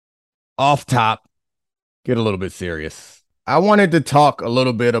Off top, get a little bit serious. I wanted to talk a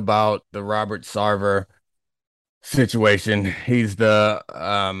little bit about the Robert Sarver situation. He's the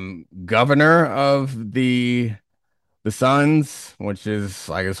governor of the Suns, which is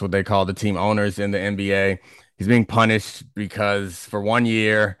I guess what they call the team owners in the NBA. He's being punished because for 1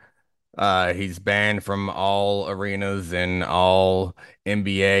 year, he's banned from all arenas and all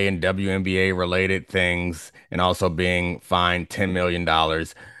NBA and WNBA related things, and also being fined $10 million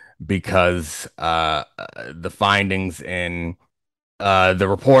because the findings in the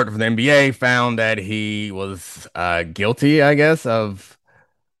report from the NBA found that he was guilty, I guess, of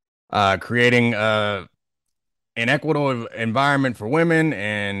creating a inequitable environment for women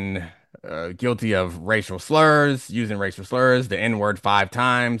and guilty of racial slurs, using racial slurs, the N-word 5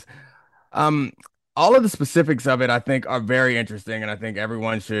 times. Um, all of the specifics of it, I think, are very interesting, and I think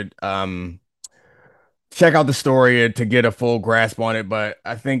everyone should check out the story to get a full grasp on it. But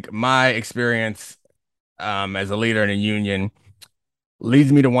I think my experience as a leader in a union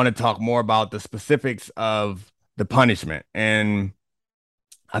leads me to want to talk more about the specifics of the punishment. And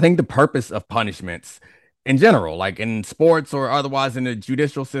I think the purpose of punishments in general, like in sports or otherwise in the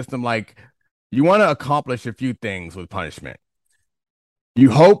judicial system, like you want to accomplish a few things with punishment. You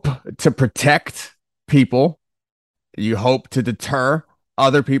hope to protect people. You hope to deter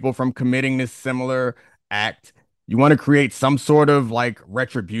other people from committing this similar act. You want to create some sort of like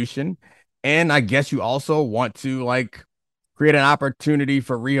retribution. And I guess you also want to like create an opportunity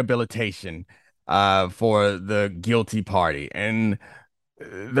for rehabilitation for the guilty party. And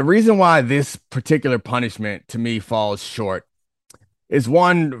the reason why this particular punishment to me falls short is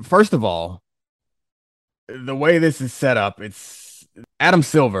one, first of all, the way this is set up, it's Adam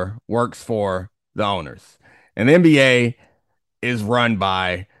Silver works for the owners, and the NBA is run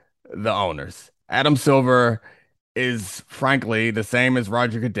by the owners. Adam Silver is frankly the same as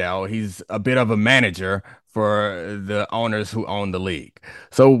Roger Goodell. He's a bit of a manager for the owners who own the league.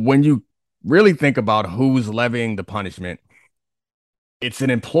 So when you really think about who's levying the punishment, it's an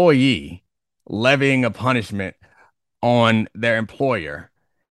employee levying a punishment on their employer,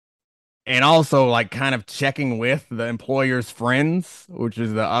 and also like kind of checking with the employer's friends, which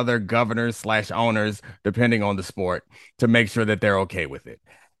is the other governors slash owners, depending on the sport, to make sure that they're okay with it.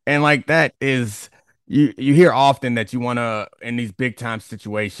 And like that is you hear often that you want to in these big time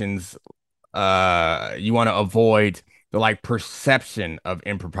situations, you want to avoid the like perception of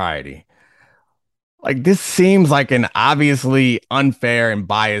impropriety. Like this seems like an obviously unfair and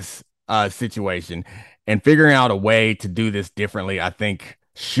biased situation, and figuring out a way to do this differently, I think,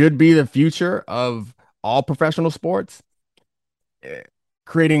 should be the future of all professional sports. Eh,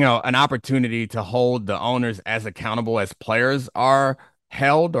 Creating an opportunity to hold the owners as accountable as players are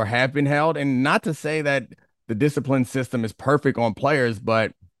held or have been held, and not to say that the discipline system is perfect on players,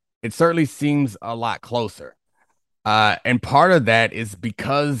 but it certainly seems a lot closer. And part of that is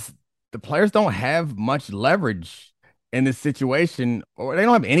because the players don't have much leverage in this situation, or they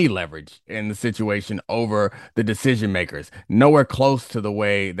don't have any leverage in the situation over the decision makers. Nowhere close to the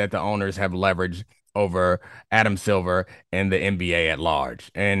way that the owners have leverage over Adam Silver and the NBA at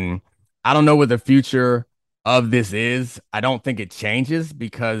large. And I don't know what the future of this is. I don't think it changes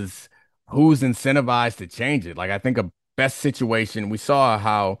because who's incentivized to change it? Like, I think a best situation, we saw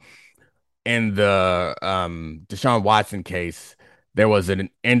how in the Deshaun Watson case, there was an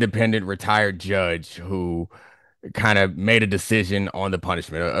independent retired judge who kind of made a decision on the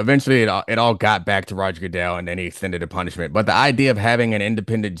punishment. Eventually, it all got back to Roger Goodell, and then he extended the punishment. But the idea of having an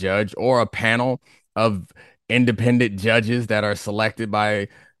independent judge or a panel of independent judges that are selected by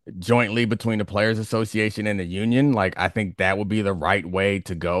jointly between the Players Association and the union, like I think that would be the right way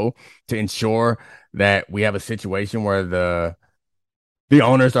to go to ensure that we have a situation where the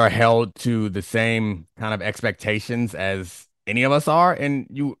owners are held to the same kind of expectations as any of us are. And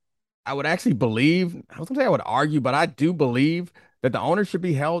I would actually believe, I was gonna say I would argue, but I do believe that the owners should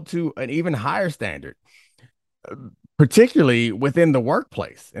be held to an even higher standard, particularly within the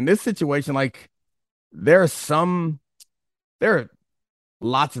workplace. In this situation, like there are some, there are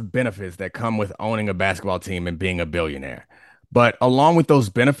lots of benefits that come with owning a basketball team and being a billionaire. But along with those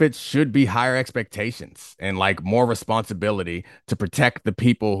benefits should be higher expectations and like more responsibility to protect the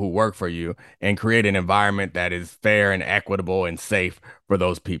people who work for you and create an environment that is fair and equitable and safe for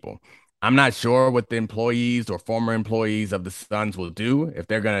those people. I'm not sure what the employees or former employees of the Suns will do if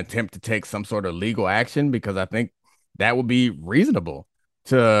they're going to attempt to take some sort of legal action, because I think that would be reasonable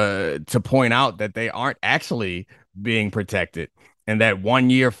to point out that they aren't actually being protected, and that 1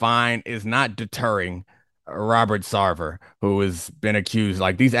 year fine is not deterring Robert Sarver, who has been accused.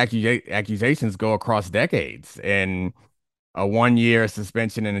 Like these accusations go across decades, and A 1 year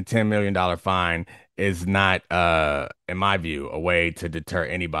suspension and a $10 million fine is not, in my view, a way to deter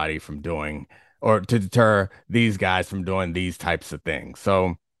anybody from doing or to deter these guys from doing these types of things.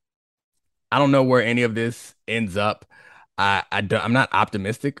 So I don't know where any of this ends up. I'm not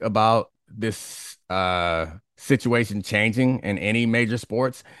optimistic about this situation changing in any major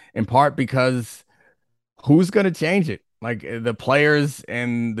sports, in part because who's going to change it? Like the players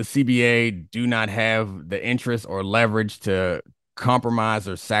and the CBA do not have the interest or leverage to compromise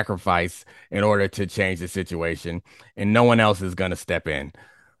or sacrifice in order to change the situation, and no one else is going to step in.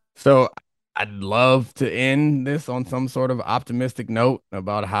 So I'd love to end this on some sort of optimistic note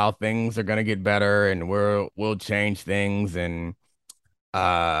about how things are going to get better and we'll change things and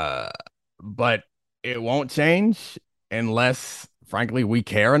uh but it won't change unless frankly we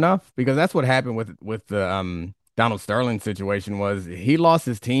care enough because that's what happened with the Donald Sterling situation was he lost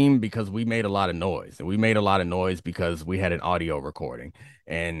his team because we made a lot of noise and we made a lot of noise because we had an audio recording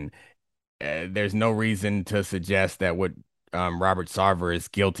and there's no reason to suggest that what Robert Sarver is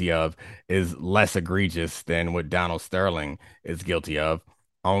guilty of is less egregious than what Donald Sterling is guilty of,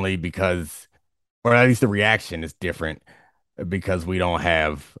 only because, or at least the reaction is different because we don't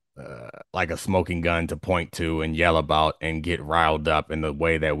have like a smoking gun to point to and yell about and get riled up in the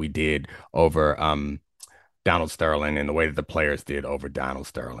way that we did over Donald Sterling and the way that the players did over Donald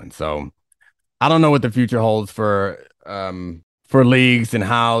Sterling. So I don't know what the future holds for leagues and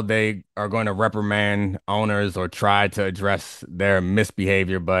how they are going to reprimand owners or try to address their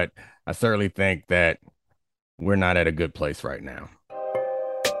misbehavior, but I certainly think that we're not at a good place right now.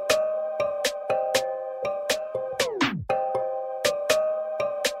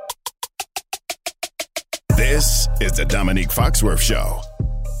 This is the Dominique Foxworth Show.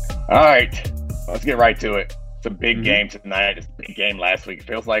 All right, let's get right to it. It's a big game tonight. It's a big game last week. It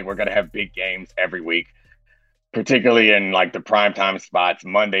feels like we're going to have big games every week, particularly in like the primetime spots,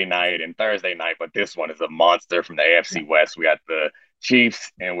 Monday night and Thursday night. But this one is a monster from the AFC West. We got the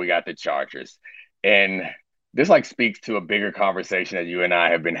Chiefs and we got the Chargers. And this like speaks to a bigger conversation that you and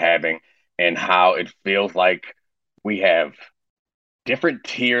I have been having and how it feels like we have different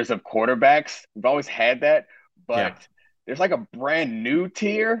tiers of quarterbacks. We've always had that, but there's like a brand new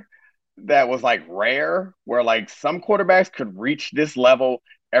tier that was like rare where like some quarterbacks could reach this level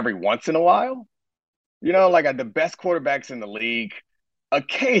every once in a while. You know, like the best quarterbacks in the league,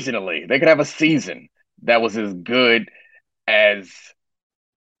 occasionally they could have a season that was as good as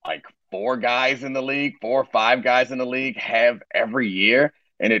like four guys in the league, 4 or 5 guys in the league have every year.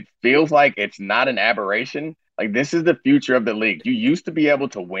 And it feels like it's not an aberration. Like this is the future of the league. You used to be able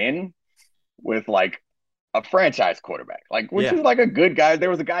to win with like a franchise quarterback, like which is like a good guy. There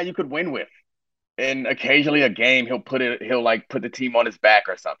was a guy you could win with. And occasionally a game he'll like put the team on his back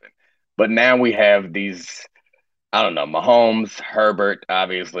or something. But now we have these, I don't know, Mahomes, Herbert,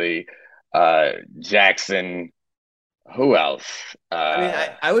 obviously, Jackson. Who else? I mean,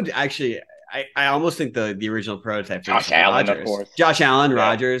 I would actually, I almost think the original prototype. Josh Allen, Rodgers. Of course. Josh Allen,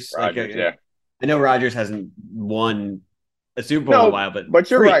 Rodgers. Rodgers, yeah. I know Rodgers hasn't won a Super Bowl in a while,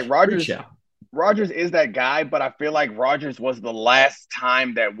 but you're right. Rodgers is that guy, but I feel like Rodgers was the last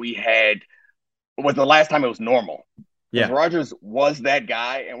time that it was normal. Yeah. Rodgers was that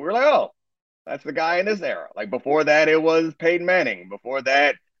guy, and we were like, oh, that's the guy in this era. Like before that, it was Peyton Manning. Before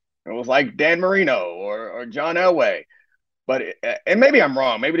that, it was like Dan Marino or John Elway. But and maybe I'm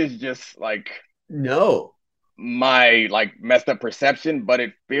wrong. Maybe this is just like my like messed up perception, but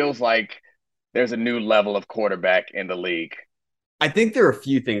it feels like there's a new level of quarterback in the league. I think there are a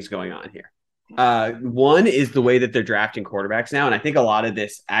few things going on here. One is the way that they're drafting quarterbacks now, and I think a lot of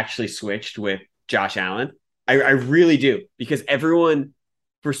this actually switched with Josh Allen. I really do, because everyone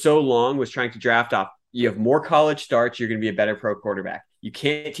for so long was trying to draft off. You have more college starts, you're going to be a better pro quarterback. You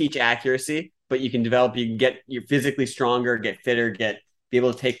can't teach accuracy, but you can develop. You're physically stronger, get fitter, be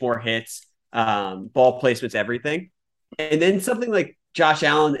able to take more hits, ball placements, everything. And then something like Josh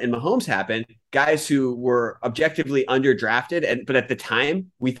Allen and Mahomes happened, guys who were objectively underdrafted, but at the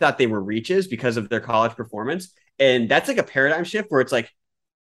time we thought they were reaches because of their college performance. And that's like a paradigm shift where it's like,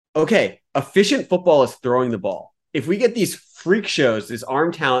 okay, efficient football is throwing the ball. If we get these freak shows, this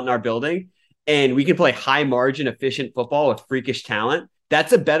arm talent in our building, and we can play high margin, efficient football with freakish talent,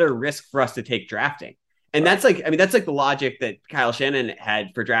 that's a better risk for us to take drafting. And that's like the logic that Kyle Shanahan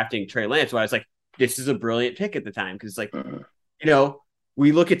had for drafting Trey Lance. Where I was like, this is a brilliant pick at the time. Cause it's like,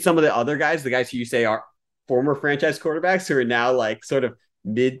 we look at some of the other guys, the guys who you say are former franchise quarterbacks who are now like sort of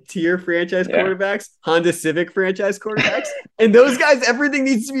mid-tier franchise quarterbacks, Honda Civic franchise quarterbacks. And those guys, everything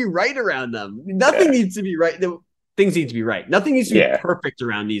needs to be right around them. Nothing needs to be right. Things need to be right. Nothing needs to be perfect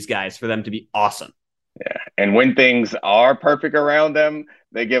around these guys for them to be awesome. Yeah. And when things are perfect around them,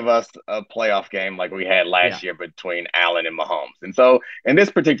 they give us a playoff game like we had Yeah. last year between Allen and Mahomes. And so in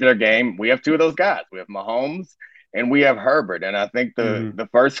this particular game, we have two of those guys. We have Mahomes and we have Herbert. And I think the Mm-hmm. the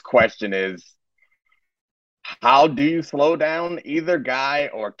first question is, how do you slow down either guy,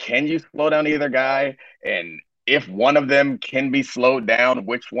 or can you slow down either guy? And if one of them can be slowed down,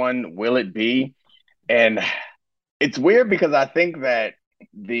 which one will it be? And it's weird because I think that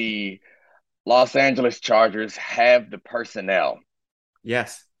the Los Angeles Chargers have the personnel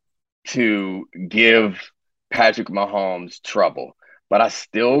Yes. to give Patrick Mahomes trouble. But I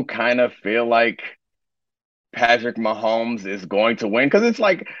still kind of feel like Patrick Mahomes is going to win, because it's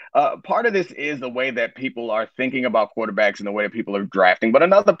like part of this is the way that people are thinking about quarterbacks and the way that people are drafting. But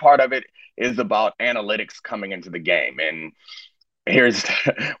another part of it is about analytics coming into the game. And here's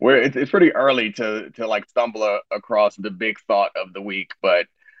where it's pretty early to like stumble across the big thought of the week, but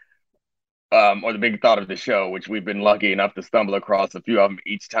or the big thought of the show, which we've been lucky enough to stumble across a few of them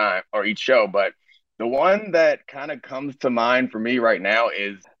each time or each show. But the one that kind of comes to mind for me right now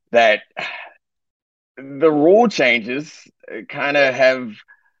is that the rule changes kind of have,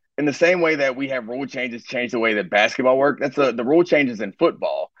 in the same way that we have rule changes change the way that basketball works. The rule changes in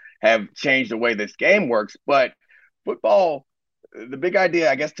football have changed the way this game works. But football, the big idea,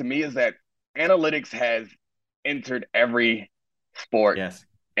 I guess, to me is that analytics has entered every sport Yes.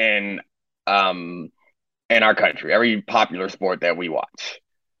 in in our country, every popular sport that we watch,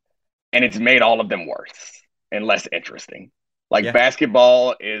 and it's made all of them worse and less interesting. Like Yeah.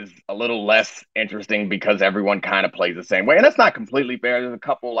 basketball is a little less interesting because everyone kind of plays the same way. And that's not completely fair. There's a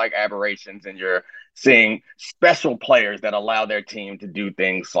couple like aberrations, and you're seeing special players that allow their team to do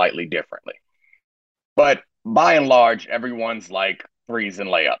things slightly differently. But by and large, everyone's like threes and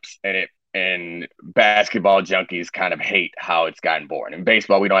layups, and basketball junkies kind of hate how it's gotten boring. In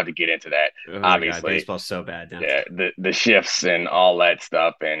baseball, we don't have to get into that. Oh my God, Obviously, baseball's so bad now. yeah, the shifts and all that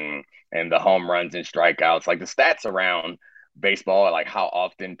stuff, and the home runs and strikeouts, like the stats around baseball, like how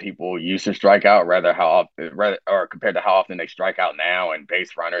often people used to strike out, rather how often, rather, or compared to how often they strike out now, and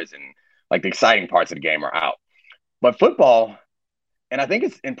base runners, and like the exciting parts of the game are out. But football, and I think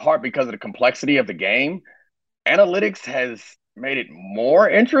it's in part because of the complexity of the game, analytics has made it more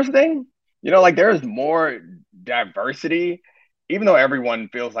interesting. Like there's more diversity, even though everyone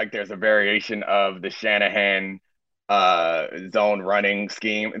feels like there's a variation of the Shanahan zone running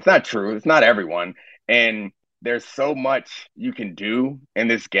scheme. It's not true. It's not everyone. And there's so much you can do in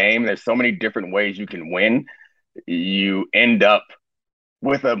this game. There's so many different ways you can win. You end up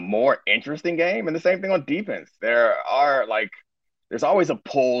with a more interesting game. And the same thing on defense. There's always a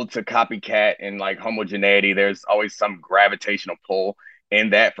pull to copycat and like homogeneity. There's always some gravitational pull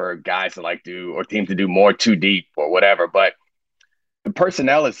in that for guys to like do, or teams to do more too deep or whatever. But the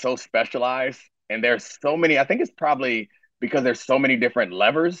personnel is so specialized, and there's so many. I think it's probably because there's so many different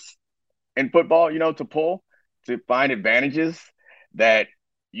levers in football, to pull to find advantages, that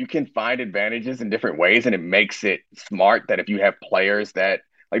you can find advantages in different ways. And it makes it smart that if you have players that,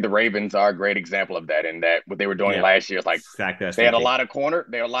 like the Ravens are a great example of that, and that what they were doing Yeah. last year is like Exactly. they had a lot of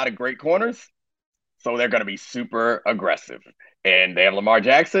great corners. So they're going to be super aggressive. And they have Lamar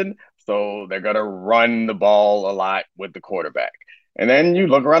Jackson, so they're going to run the ball a lot with the quarterback. And then you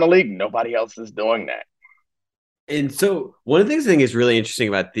look around the league, nobody else is doing that. And so one of the things I think is really interesting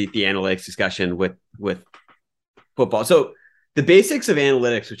about the analytics discussion with football. So the basics of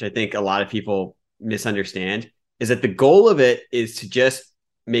analytics, which I think a lot of people misunderstand, is that the goal of it is to just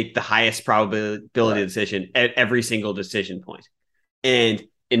make the highest probability decision at every single decision point. And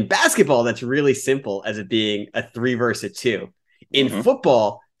in basketball, that's really simple as it being a 3 versus 2. In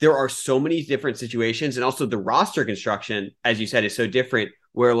football, there are so many different situations, and also the roster construction, as you said, is so different,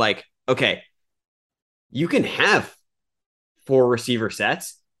 where like, okay, you can have 4 receiver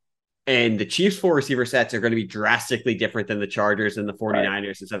sets, and the Chiefs' 4 receiver sets are going to be drastically different than the Chargers and the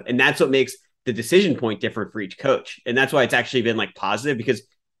 49ers and stuff. And that's what makes the decision point different for each coach. And that's why it's actually been like positive, because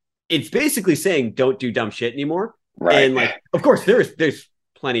it's basically saying don't do dumb shit anymore. Right. And like, of course, there's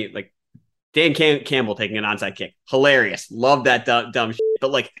plenty, like Dan Campbell taking an onside kick. Hilarious. Love that dumb shit.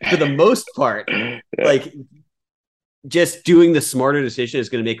 But like for the most part, like just doing the smarter decision is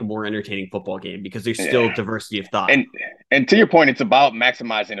going to make a more entertaining football game, because there's still diversity of thought. And to your point, it's about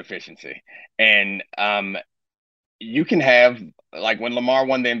maximizing efficiency. And you can have, like when Lamar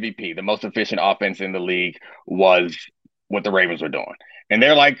won the MVP, the most efficient offense in the league was what the Ravens were doing. And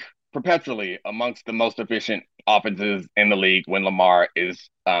they're like perpetually amongst the most efficient offenses in the league when Lamar is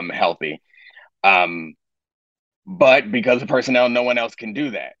healthy. But because of personnel, no one else can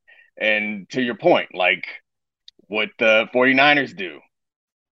do that. And to your point, like what the 49ers do,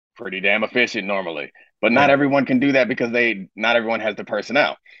 pretty damn efficient normally. but not Yeah. everyone can do that because not everyone has the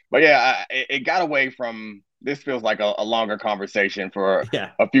personnel. But yeah, it got away from this. Feels like a longer conversation for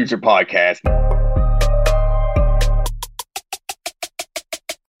Yeah. a future podcast.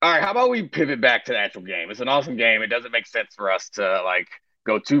 All right, how about we pivot back to the actual game? It's an awesome game. It doesn't make sense for us to like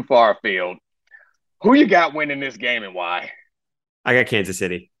go too far afield. Who you got winning this game and why? I got Kansas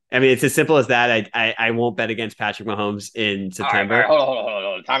City. I mean, it's as simple as that. I won't bet against Patrick Mahomes in September. All right, hold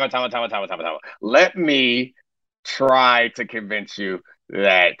on. Time. Let me try to convince you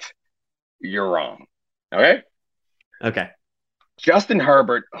that you're wrong. Okay? Okay. Justin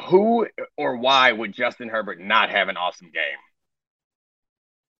Herbert, who or why would Justin Herbert not have an awesome game?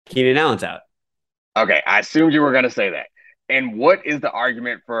 Keenan Allen's out. Okay, I assumed you were going to say that. And what is the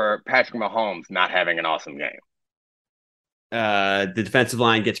argument for Patrick Mahomes not having an awesome game? The defensive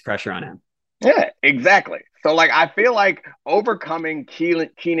line gets pressure on him. Yeah, exactly. So, like, I feel like overcoming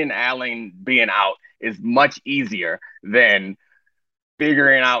Keenan Allen being out is much easier than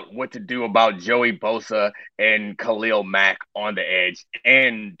figuring out what to do about Joey Bosa and Khalil Mack on the edge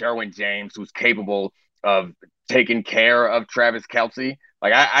and Derwin James, who's capable of taking care of Travis Kelce.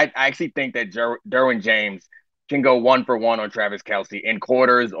 Like, I actually think that Derwin James can go 1-for-1 on Travis Kelce in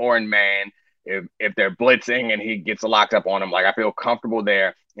quarters or in man if they're blitzing and he gets locked up on them. Like, I feel comfortable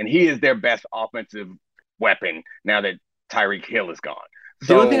there. And he is their best offensive weapon now that Tyreek Hill is gone.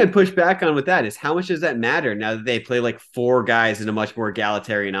 The only thing I'd push back on with that is how much does that matter now that they play like four guys in a much more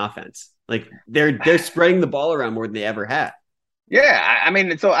egalitarian offense? Like they're spreading the ball around more than they ever have. Yeah, I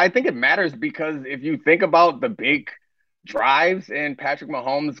mean, so I think it matters because if you think about the big drives in Patrick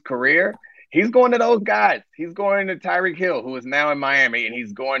Mahomes' career, he's going to those guys. He's going to Tyreek Hill, who is now in Miami, and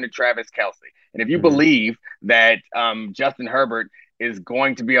he's going to Travis Kelce. And if you believe that Justin Herbert is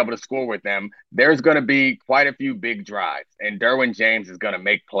going to be able to score with them, there's going to be quite a few big drives, and Derwin James is going to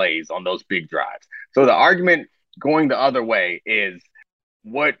make plays on those big drives. So the argument going the other way is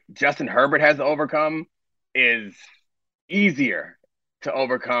what Justin Herbert has to overcome is easier to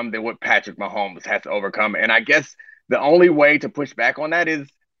overcome than what Patrick Mahomes has to overcome. And I guess the only way to push back on that is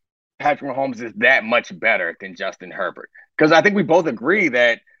Patrick Mahomes is that much better than Justin Herbert. Because I think we both agree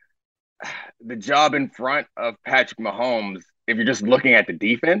that the job in front of Patrick Mahomes, if you're just looking at the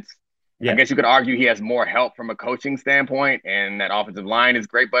defense, I guess you could argue he has more help from a coaching standpoint, and that offensive line is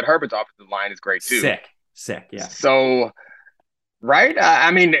great, but Herbert's offensive line is great too. Sick, yeah. So, right?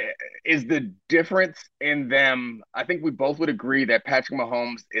 I mean, is the difference in them, I think we both would agree that Patrick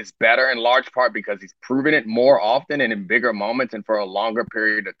Mahomes is better in large part because he's proven it more often and in bigger moments and for a longer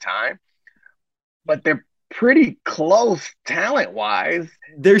period of time. But they're pretty close talent-wise.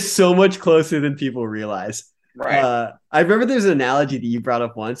 They're so much closer than people realize. Right. I remember there's an analogy that you brought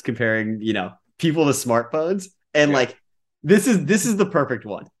up once comparing, people to smartphones. And this is the perfect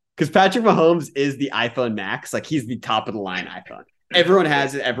one. Because Patrick Mahomes is the iPhone Max. Like he's the top of the line iPhone. Everyone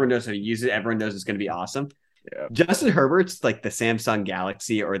has it. Everyone knows how to use it. Everyone knows it's going to be awesome. Yeah. Justin Herbert's like the Samsung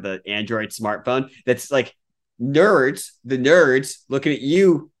Galaxy or the Android smartphone. That's like the nerds looking at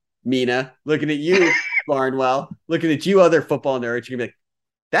you, Mina, looking at you, Barnwell, looking at you, other football nerds. You're gonna be like,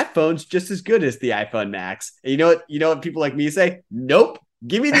 that phone's just as good as the iPhone Max. And you know what people like me say? Nope.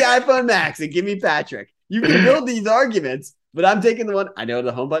 Give me the iPhone Max and give me Patrick. You can build these arguments, but I'm taking the one. I know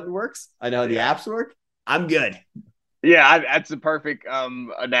the home button works. I know how the apps work. I'm good. Yeah, that's the perfect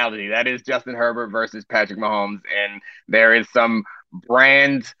analogy. That is Justin Herbert versus Patrick Mahomes, and there is some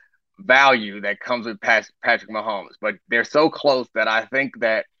brand value that comes with Patrick Mahomes, but they're so close that I think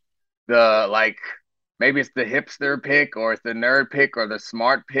that maybe it's the hipster pick or it's the nerd pick or the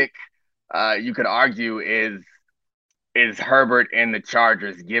smart pick. You could argue is Herbert and the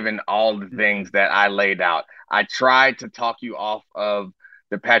Chargers, given all the things that I laid out. I tried to talk you off of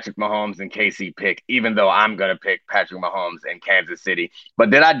the Patrick Mahomes and KC pick, even though I'm going to pick Patrick Mahomes and Kansas City. But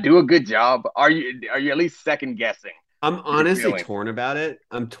did I do a good job? Are you at least second guessing? I'm honestly torn about it.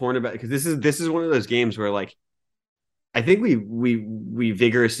 I'm torn about it because this is one of those games where like I think we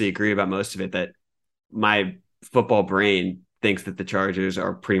vigorously agree about most of it, that my football brain thinks that the Chargers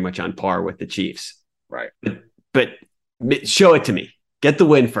are pretty much on par with the Chiefs. Right. But show it to me. Get the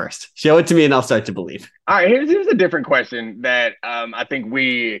win first. Show it to me and I'll start to believe. All right, here's a different question that I think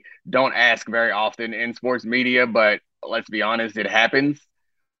we don't ask very often in sports media, but let's be honest, it happens.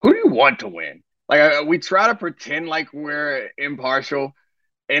 Who do you want to win? Like we try to pretend like we're impartial,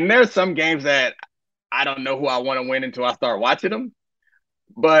 and there's some games that I don't know who I want to win until I start watching them.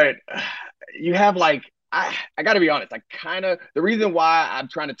 But you have I got to be honest. The reason why I'm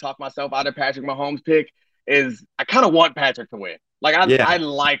trying to talk myself out of Patrick Mahomes' pick is I kind of want Patrick to win. I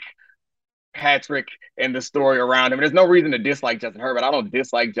like Patrick and the story around him. There's no reason to dislike Justin Herbert. I don't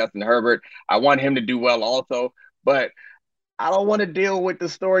dislike Justin Herbert. I want him to do well also, but I don't want to deal with the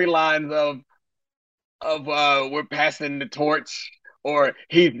storylines of we're passing the torch or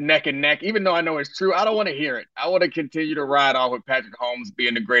he's neck and neck. Even though I know it's true, I don't want to hear it. I want to continue to ride on with Patrick Mahomes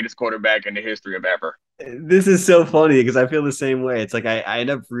being the greatest quarterback in the history of ever. This is so funny because I feel the same way. It's like I end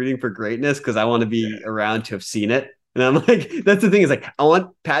up rooting for greatness because I want to be around to have seen it. And I'm like, that's the thing is like, I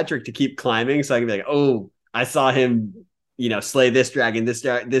want Patrick to keep climbing so I can be like, oh, I saw him, slay this dragon, this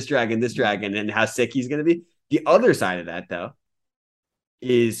dragon, and how sick he's going to be. The other side of that, though,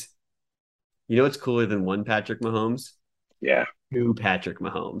 is, what's cooler than one Patrick Mahomes? Yeah. Two Patrick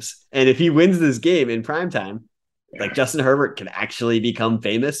Mahomes. And if he wins this game in primetime, like Justin Herbert can actually become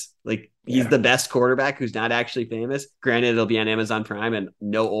famous. Like he's the best quarterback who's not actually famous. Granted, it'll be on Amazon Prime and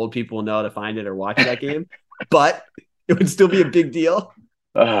no old people will know how to find it or watch that game, but it would still be a big deal.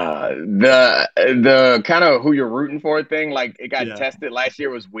 The kind of who you're rooting for thing, like it got tested last year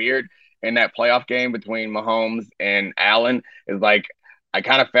was weird in that playoff game between Mahomes and Allen. Is like I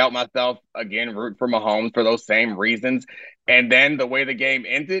kind of felt myself again root for Mahomes for those same reasons. And then the way the game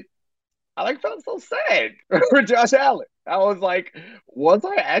ended, I felt so sad for Josh Allen. I was like, was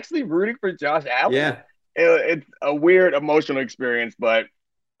I actually rooting for Josh Allen? Yeah. It's a weird emotional experience, but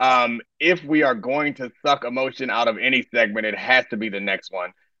if we are going to suck emotion out of any segment, it has to be the next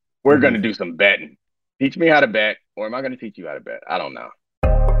one. We're going to do some betting. Teach me how to bet, or am I going to teach you how to bet? I don't know.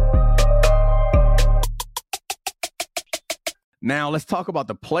 Now let's talk about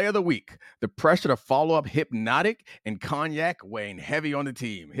the play of the week. The pressure to follow up Hypnotic and Cognac weighing heavy on the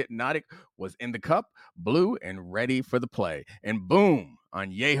team. Hypnotic was in the cup, blue, and ready for the play. And boom,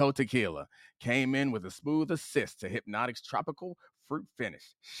 Añejo Tequila came in with a smooth assist to Hypnotic's tropical fruit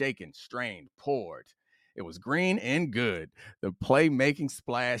finish. Shaken, strained, poured. It was green and good. The play-making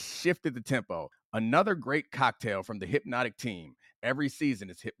splash shifted the tempo. Another great cocktail from the Hypnotic team. Every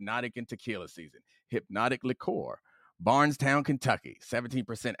season is Hypnotic and Tequila season. Hypnotic Liqueur. Barnstown, Kentucky,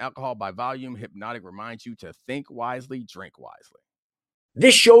 17% alcohol by volume. Hypnotic reminds you to think wisely, drink wisely.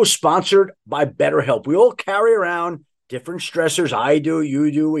 This show is sponsored by BetterHelp. We all carry around different stressors. I do,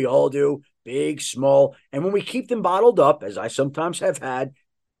 you do, we all do, big, small. And when we keep them bottled up, as I sometimes have had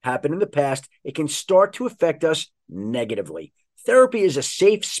happen in the past, it can start to affect us negatively. Therapy is a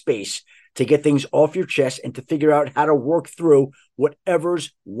safe space to get things off your chest and to figure out how to work through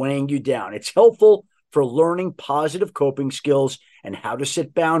whatever's weighing you down. It's helpful for learning positive coping skills and how to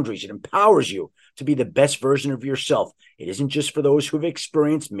set boundaries. It empowers you to be the best version of yourself. It isn't just for those who have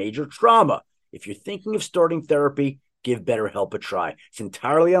experienced major trauma. If you're thinking of starting therapy, give BetterHelp a try. It's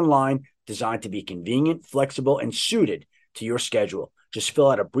entirely online, designed to be convenient, flexible, and suited to your schedule. Just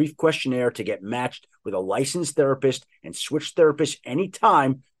fill out a brief questionnaire to get matched with a licensed therapist and switch therapists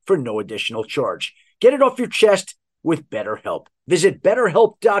anytime for no additional charge. Get it off your chest with BetterHelp. Visit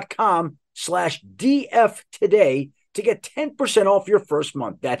BetterHelp.com/DF today to get 10% off your first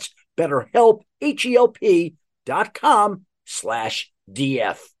month. That's BetterHelp,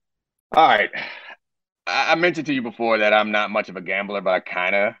 HELP.com/DF. All right. I mentioned to you before that I'm not much of a gambler, but I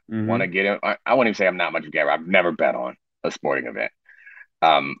kind of want to get in. I wouldn't even say I'm not much of a gambler. I've never bet on a sporting event,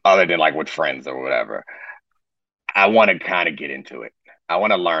 other than like with friends or whatever. I want to kind of get into it. I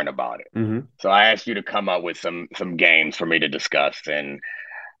want to learn about it. So I asked you to come up with some games for me to discuss, and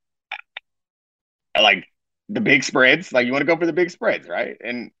like the big spreads. Like you want to go for the big spreads, right?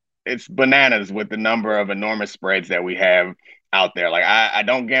 And it's bananas with the number of enormous spreads that we have out there. Like I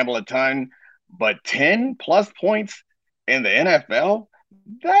don't gamble a ton, but 10 plus points in the NFL,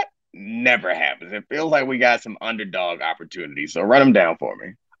 that never happens. It feels like we got some underdog opportunities. So run them down for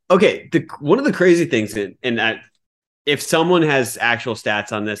me. Okay. One of the crazy things, if someone has actual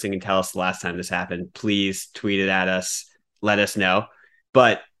stats on this and can tell us the last time this happened, please tweet it at us. Let us know.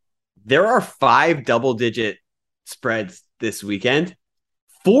 But there are 5 double-digit spreads this weekend.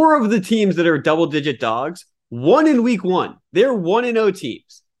 4 of the teams that are double-digit dogs, 1 in week 1. They're 1-0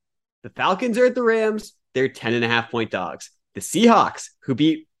 teams. The Falcons are at the Rams. They're 10.5-point dogs. The Seahawks, who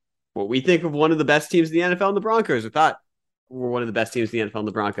beat what we think of one of the best teams in the NFL and the Broncos, or thought were one of the best teams in the NFL and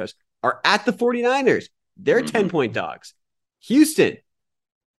the Broncos, are at the 49ers. They're 10-point dogs. Houston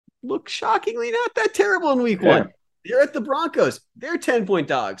look shockingly not that terrible in week 1. They're at the Broncos. They're 10-point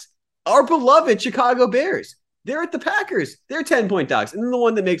dogs. Our beloved Chicago Bears. They're at the Packers. They're 10-point dogs. And then the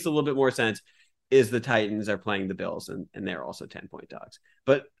one that makes a little bit more sense is the Titans are playing the Bills, and they're also 10-point dogs.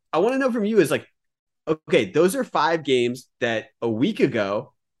 But I want to know from you is like, okay, those are 5 games that a week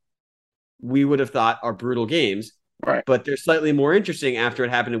ago we would have thought are brutal games. Right. but they're slightly more interesting after it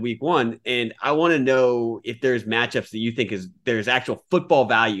happened in week 1. And I want to know if there's matchups that you think there's actual football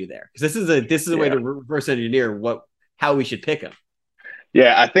value there, because this is a way to reverse engineer how we should pick them.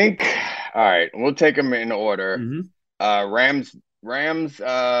 Yeah, I think. All right, we'll take them in order. Mm-hmm. Rams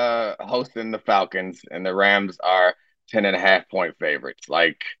hosting the Falcons, and the Rams are 10.5-point favorites.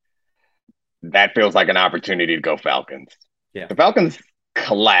 Like, that feels like an opportunity to go Falcons. Yeah. The Falcons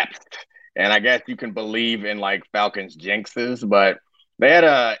collapsed, and I guess you can believe in like Falcons jinxes, but they had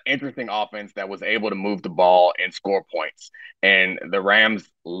a interesting offense that was able to move the ball and score points, and the Rams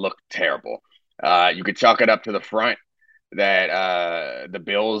looked terrible. You could chalk it up to the front that the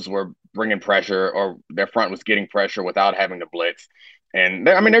Bills were bringing pressure, or their front was getting pressure without having to blitz. And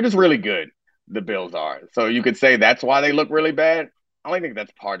they're just really good. The Bills are. So you could say that's why they look really bad. I only think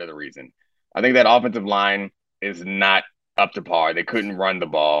that's part of the reason. I think that offensive line is not up to par. They couldn't run the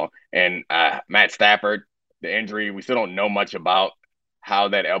ball. And Matt Stafford, the injury, we still don't know much about how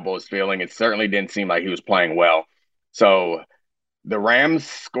that elbow is feeling. It certainly didn't seem like he was playing well. So the Rams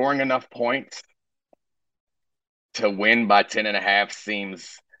scoring enough points to win by 10.5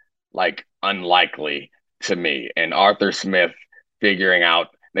 seems like unlikely to me. And Arthur Smith figuring out,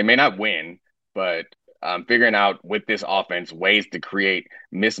 they may not win, but figuring out with this offense ways to create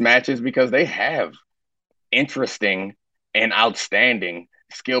mismatches, because they have interesting and outstanding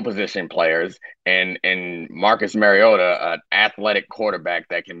skill position players, and Marcus Mariota, an athletic quarterback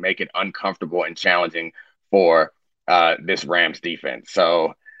that can make it uncomfortable and challenging for this Rams defense.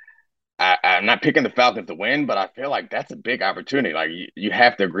 So I'm not picking the Falcons to win, but I feel like that's a big opportunity. Like, you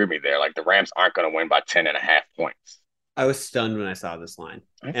have to agree with me there. Like, the Rams aren't going to win by 10.5 points. I was stunned when I saw this line.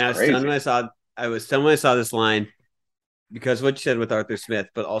 That's and I was crazy. stunned when I saw this line, because of what you said with Arthur Smith,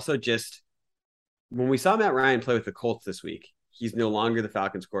 but also just when we saw Matt Ryan play with the Colts this week, he's no longer the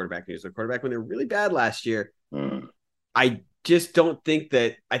Falcons quarterback. He was the quarterback when they were really bad last year. I just don't think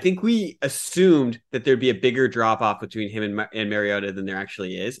that – I think we assumed that there'd be a bigger drop-off between him and Mariota than there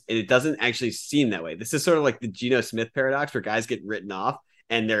actually is, and it doesn't actually seem that way. This is sort of like the Geno Smith paradox, where guys get written off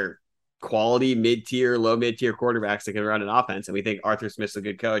and they're quality mid-tier, low mid-tier quarterbacks that can run an offense, and we think Arthur Smith's a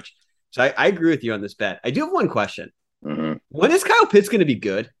good coach. So I agree with you on this bet. I do have one question. Mm-hmm. When is Kyle Pitts going to be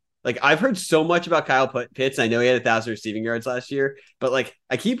good? Like, I've heard so much about Kyle Pitts. I know he had 1,000 receiving yards last year, but like,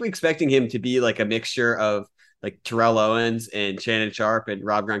 I keep expecting him to be like a mixture of like Terrell Owens and Shannon Sharp and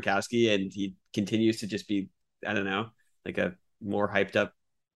Rob Gronkowski, and he continues to just be, I don't know, like a more hyped up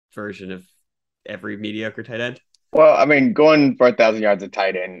version of every mediocre tight end. Well, I mean, going for 1,000 yards of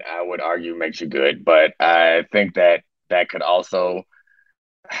tight end, I would argue makes you good, but I think that could also,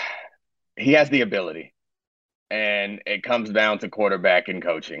 he has the ability, and it comes down to quarterback and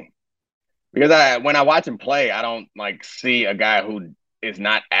coaching. Because when I watch him play, I don't like see a guy who is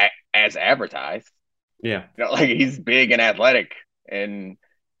not as advertised. Yeah. Like, he's big and athletic and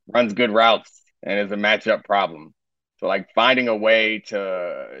runs good routes and is a matchup problem. So like, finding a way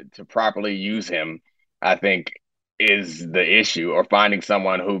to properly use him, I think, is the issue, or finding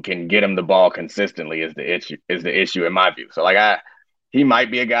someone who can get him the ball consistently is the issue in my view. So like, he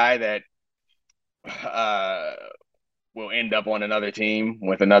might be a guy that will end up on another team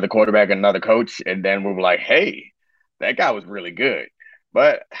with another quarterback and another coach, and then we'll be like, hey, that guy was really good.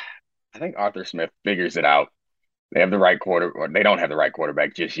 But I think Arthur Smith figures it out. They have the right or they don't have the right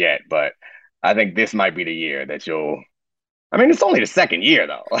quarterback just yet, but I think this might be the year that you'll. I mean, it's only the second year,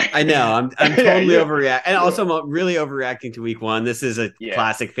 though. I know. I'm totally overreacting. And also, I'm really overreacting to week 1. This is a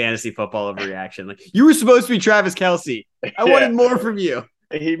classic fantasy football overreaction. Like, you were supposed to be Travis Kelce. I wanted more from you.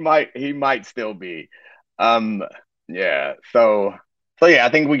 He might still be. Yeah. So yeah, I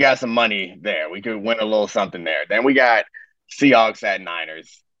think we got some money there. We could win a little something there. Then we got Seahawks at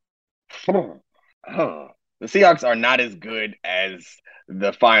Niners. The Seahawks are not as good as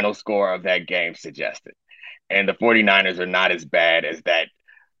the final score of that game suggested. And the 49ers are not as bad as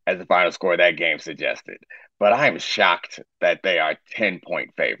the final score of that game suggested. But I am shocked that they are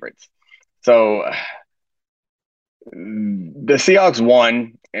 10-point favorites. So the Seahawks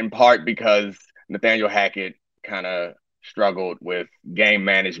won in part because Nathaniel Hackett kind of struggled with game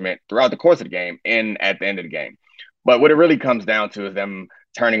management throughout the course of the game and at the end of the game. But what it really comes down to is them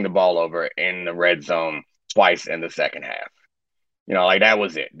turning the ball over in the red zone twice in the second half. Like, that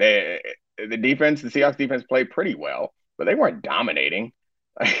was it. The Seahawks defense played pretty well, but they weren't dominating.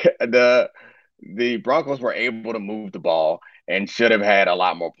 The Broncos were able to move the ball and should have had a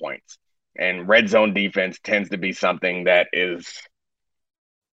lot more points. And red zone defense tends to be something that is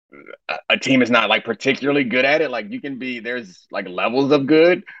a team is not like particularly good at it. Like, there's like levels of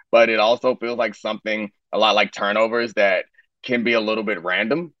good, but it also feels like something a lot like turnovers that can be a little bit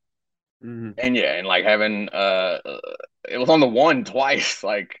random. Mhm. And yeah, and like having it was on the one twice.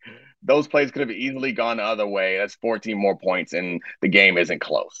 Like those plays could have easily gone the other way. That's 14 more points, and the game isn't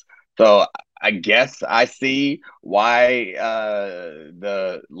close. So I guess I see why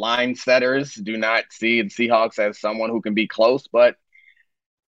the line setters do not see the Seahawks as someone who can be close, but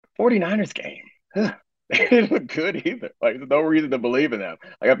 49ers game. They didn't look good either. Like there's no reason to believe in them.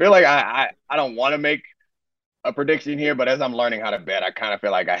 Like I feel like I don't want to make a prediction here, but as I'm learning how to bet, I kind of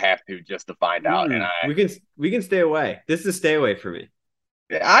feel like I have to just to find out. And We can stay away. This is a stay away for me.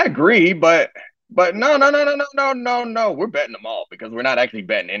 I agree, but no. We're betting them all because we're not actually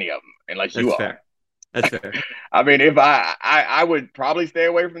betting any of them unless you That's are. fair. That's fair. I mean, if I would probably stay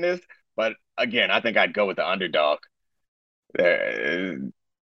away from this, but again, I think I'd go with the underdog. They're,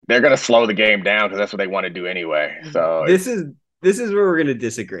 they're going to slow the game down because that's what they want to do anyway. So This is where we're going to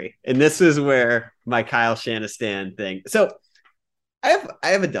disagree, and this is where my Kyle Shanahan thing. So I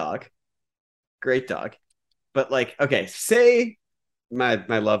have a dog, great dog, but like, okay, say my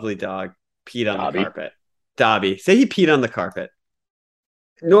lovely dog peed on Dobby. the carpet. Dobby, say he peed on the carpet.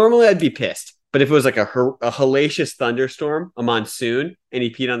 Normally, I'd be pissed, but if it was like a hellacious thunderstorm, a monsoon, and he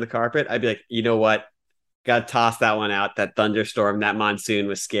peed on the carpet, I'd be like, you know what? Got to toss that one out. That thunderstorm, that monsoon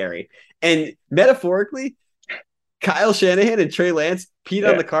was scary. And metaphorically, Kyle Shanahan and Trey Lance peed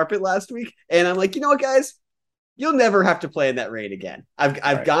on the carpet last week. And I'm like, you know what, guys? You'll never have to play in that rain again.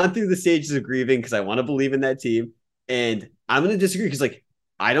 I've gone through the stages of grieving because I want to believe in that team. And I'm going to disagree because, like,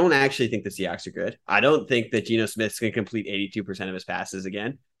 I don't actually think the Seahawks are good. I don't think that Geno Smith's going to complete 82% of his passes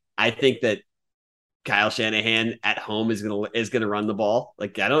again. I think that Kyle Shanahan at home is gonna run the ball.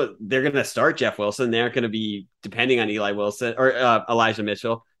 Like they're gonna start Jeff Wilson. They aren't gonna be depending on Eli Wilson or Elijah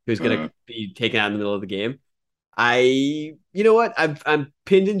Mitchell, who's gonna be taken out in the middle of the game. You know what? I'm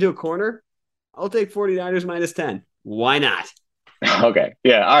pinned into a corner. I'll take 49ers minus 10. Why not? Okay.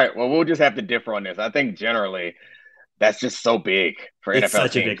 Yeah. All right. Well, we'll just have to differ on this. I think generally that's just so big for It's NFL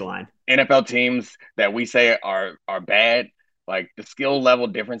such teams. a big line. NFL teams that we say are bad, like the skill level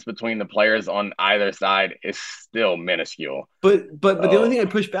difference between the players on either side is still minuscule. But the only thing I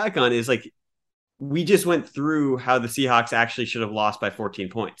push back on is like we just went through how the Seahawks actually should have lost by 14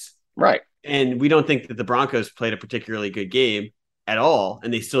 points. Right. And we don't think that the Broncos played a particularly good game at all,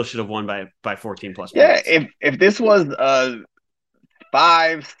 and they still should have won by 14 plus points. Yeah, if this was a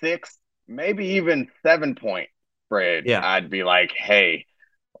 5, 6, maybe even 7 point spread, I'd be like, hey,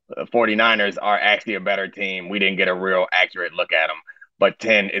 the 49ers are actually a better team. We didn't get a real accurate look at them. But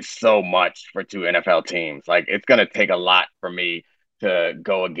 10 is so much for two NFL teams. Like, it's going to take a lot for me to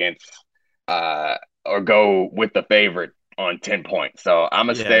go against or go with the favorite on 10 points. So I'm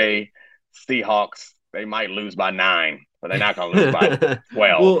going to stay Seahawks. They might lose by 9, but they're not going to lose by 12.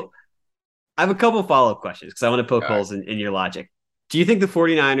 Well, I have a couple follow-up questions because I want to poke holes in your logic. Do you think the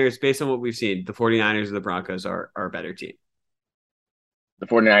 49ers, based on what we've seen, the 49ers or the Broncos are a better team? The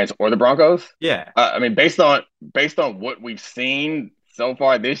 49ers or the Broncos? Yeah. I mean, based on what we've seen so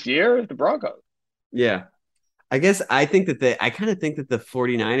far this year, the Broncos. Yeah. I guess I kind of think that the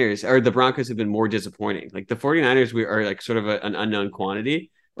 49ers or the Broncos have been more disappointing. Like the 49ers are like sort of an unknown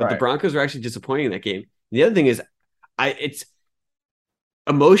quantity, but the Broncos are actually disappointing in that game. And the other thing is it's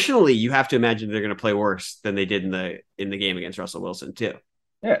emotionally, you have to imagine they're going to play worse than they did in the game against Russell Wilson too.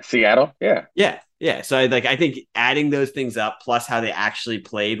 Yeah, Seattle. Yeah. So I think adding those things up plus how they actually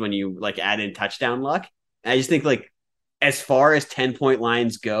played when you like add in touchdown luck, I just think like as far as 10-point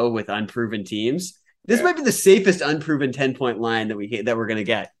lines go with unproven teams, this might be the safest unproven 10-point line that we're going to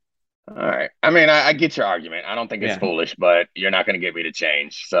get. All right. I mean, I get your argument. I don't think it's foolish, but you're not going to get me to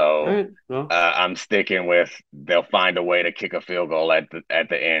change. So I'm sticking with they'll find a way to kick a field goal at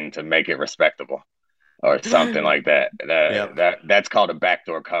the end to make it respectable. Or something like that. That's called a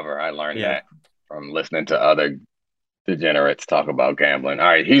backdoor cover. I learned that from listening to other degenerates talk about gambling. All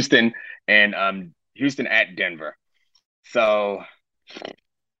right, Houston at Denver. So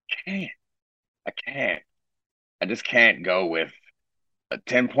I can't. I just can't go with a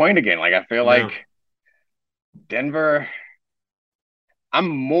 10-point again. Like I feel like Denver. I'm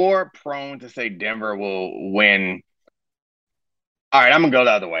more prone to say Denver will win. All right, I'm gonna go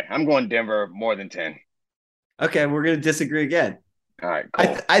the other way. I'm going Denver more than 10. Okay, we're gonna disagree again. All right,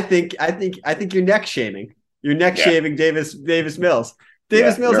 cool. I think you're neck shaming. You're neck shaming Davis Mills.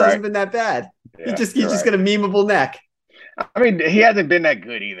 Davis Mills hasn't been that bad. Yeah, he's just got a memeable neck. I mean, he hasn't been that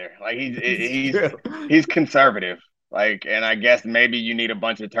good either. Like he's conservative. Like, and I guess maybe you need a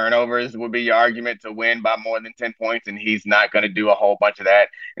bunch of turnovers would be your argument to win by more than 10 points, and he's not going to do a whole bunch of that.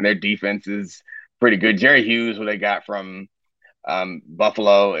 And their defense is pretty good. Jerry Hughes, who they got from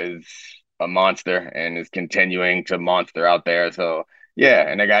Buffalo, is a monster and is continuing to monster out there. So Yeah,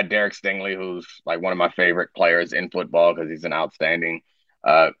 and they got Derek Stingley, who's like one of my favorite players in football because he's an outstanding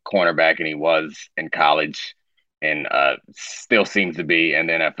cornerback, and he was in college, and still seems to be in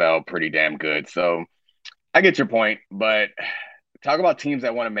the NFL pretty damn good. So I get your point, but talk about teams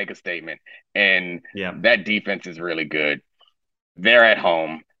that want to make a statement, and Yeah. that defense is really good. They're at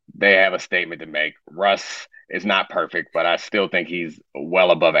home. They have a statement to make. Russ is not perfect, but I still think he's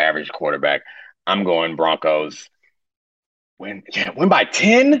well above average quarterback. I'm going Broncos. Win by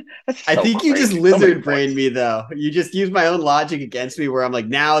 10? That's I so think you just crazy. So many lizard brained points. me though. You just used my own logic against me where I'm like,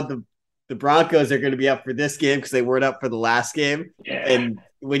 now the Broncos are going to be up for this game because they weren't up for the last game. Yeah. And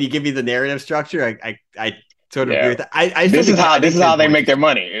when you give me the narrative structure, I sort of agree Yeah. with that. I still think I This think is 10 how they points make their is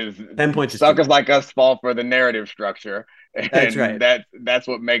money is 10 points is too suckers much. like us fall for the narrative structure. That's And right. that's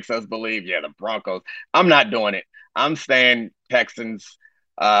what makes us believe, yeah, the Broncos. I'm not doing it. I'm staying Texans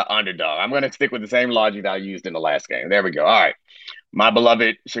underdog. I'm gonna stick with the same logic that I used in the last game. There we go. All right. My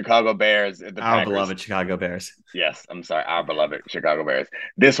beloved Chicago Bears, the Our Packers. beloved Chicago Bears. Yes, I'm sorry, our beloved Chicago Bears.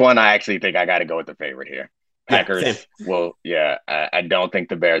 This one, I actually think I got to go with the favorite here. Yeah, same. Packers. Well, yeah, I don't think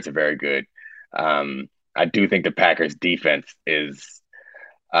the Bears are very good. I do think the Packers defense is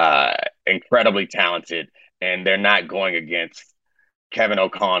incredibly talented, and they're not going against Kevin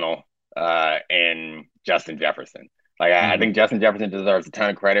O'Connell and Justin Jefferson. Like I Mm-hmm. think Justin Jefferson deserves a ton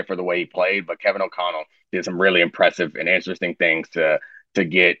of credit for the way he played, but Kevin O'Connell did some really impressive and interesting things to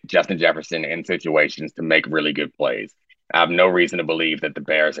get Justin Jefferson in situations to make really good plays. I have no reason to believe that the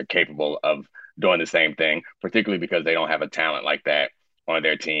Bears are capable of doing the same thing, particularly because they don't have a talent like that on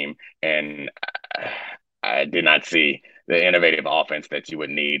their team. And I did not see the innovative offense that you would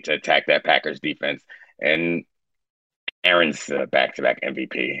need to attack that Packers defense. And Aaron's back-to-back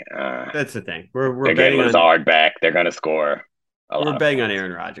MVP. That's the thing. We're They're getting betting on Lazard back. They're going to score a we're lot of betting on points.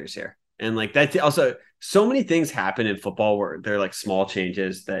 Aaron Rodgers here. And like that's also so many things happen in football where they're like small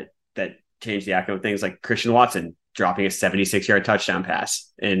changes that change the outcome of things, like Christian Watson dropping a 76-yard touchdown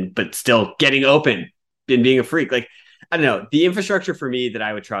pass and but still getting open and being a freak. Like I don't know. The infrastructure for me that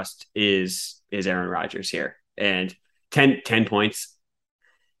I would trust is Aaron Rodgers here. And 10 points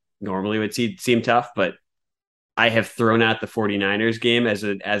normally would seem tough, but I have thrown out the 49ers game as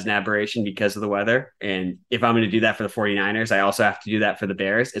an aberration because of the weather. And if I'm going to do that for the 49ers, I also have to do that for the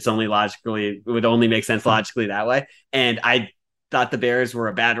Bears. It would only make sense logically that way. And I thought the Bears were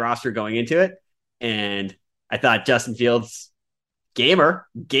a bad roster going into it. And I thought Justin Fields gamer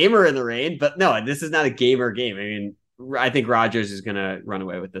in the rain, but no, this is not a gamer game. I mean, I think Rodgers is going to run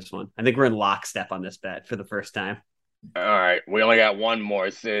away with this one. I think we're in lockstep on this bet for the first time. All right. We only got one more.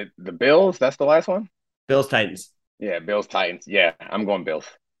 Is it the Bills? That's the last one? Bills Titans. Yeah, Bills Titans. Yeah, I'm going Bills.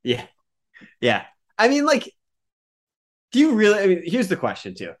 Yeah. Yeah. I mean, like, do you really? I mean, here's the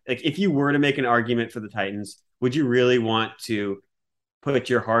question, too. Like, if you were to make an argument for the Titans, would you really want to put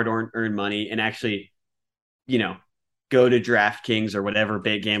your hard earned money and actually, go to DraftKings or whatever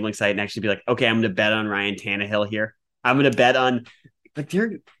big gambling site and actually be like, okay, I'm going to bet on Ryan Tannehill here. I'm going to bet on, like,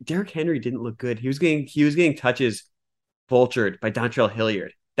 Derrick Henry didn't look good. He was getting touches vultured by Dontrell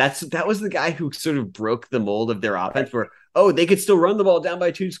Hilliard. That was the guy who sort of broke the mold of their offense where, they could still run the ball down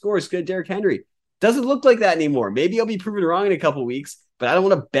by 2 scores. Good Derrick Henry. Doesn't look like that anymore. Maybe I'll be proven wrong in a couple weeks, but I don't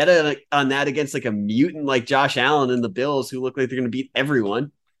want to bet on that against like a mutant like Josh Allen and the Bills who look like they're going to beat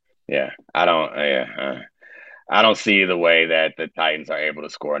everyone. Yeah, I don't. Yeah, I don't see the way that the Titans are able to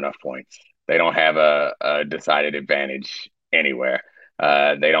score enough points. They don't have a decided advantage anywhere.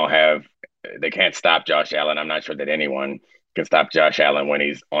 They don't have. They can't stop Josh Allen. I'm not sure that anyone can stop Josh Allen when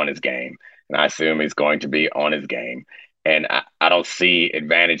he's on his game, and I assume he's going to be on his game. And I don't see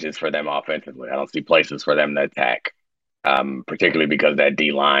advantages for them offensively. I don't see places for them to attack, particularly because that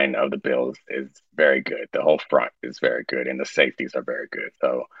D line of the Bills is very good. The whole front is very good, and the safeties are very good.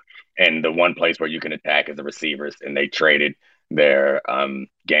 So, and the one place where you can attack is the receivers, and they traded their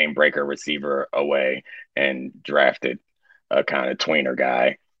game breaker receiver away and drafted a kind of tweener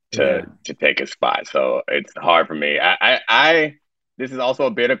guy to take his spot. So it's hard for me. I this is also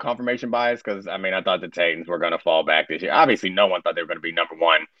a bit of confirmation bias because I mean I thought the Titans were going to fall back this year. Obviously, no one thought they were going to be number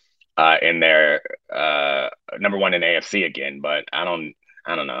one in their number one in AFC again. But I don't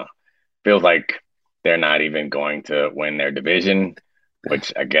know. Feels like they're not even going to win their division,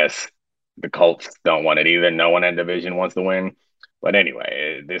 which I guess the Colts don't want it either. No one in the division wants to win. But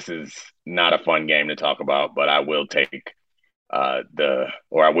anyway, this is not a fun game to talk about. But I will take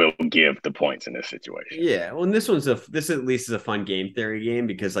I will give the points in this situation. Yeah, well, and this at least is a fun game theory game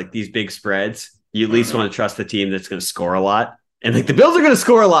because like these big spreads, you at least want to trust the team that's going to score a lot, and like the Bills are going to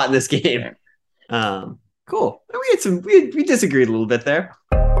score a lot in this game. Cool. We disagreed a little bit there.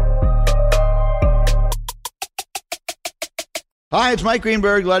 Hi, it's Mike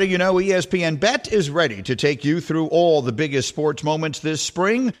Greenberg letting you know ESPN Bet is ready to take you through all the biggest sports moments this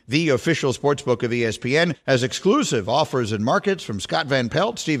spring. The official sportsbook of ESPN has exclusive offers and markets from Scott Van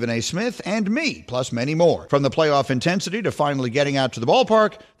Pelt, Stephen A. Smith, and me, plus many more. From the playoff intensity to finally getting out to the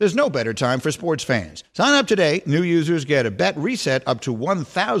ballpark, there's no better time for sports fans. Sign up today. New users get a bet reset up to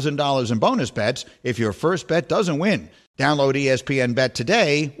 $1,000 in bonus bets if your first bet doesn't win. Download ESPN Bet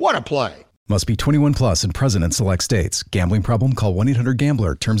today. What a play. Must be 21 plus and present in select states. Gambling problem? Call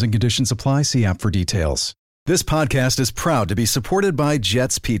 1-800-GAMBLER. Terms and conditions apply. See app for details. This podcast is proud to be supported by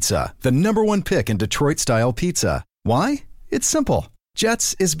Jets Pizza, the #1 pick in Detroit-style pizza. Why? It's simple.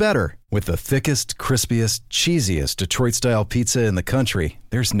 Jets is better. With the thickest, crispiest, cheesiest Detroit-style pizza in the country,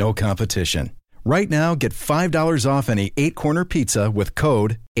 there's no competition. Right now, get $5 off any 8-corner pizza with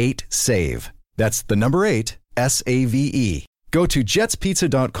code 8SAVE. That's the number 8, SAVE. Go to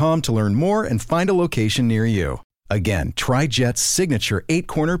jetspizza.com to learn more and find a location near you. Again, try Jet's signature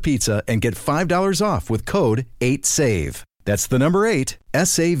 8-corner pizza and get $5 off with code 8SAVE. That's the number 8,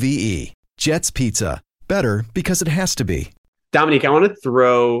 SAVE. Jet's Pizza. Better because it has to be. Dominique, I want to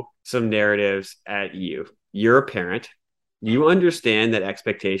throw some narratives at you. You're a parent. You understand that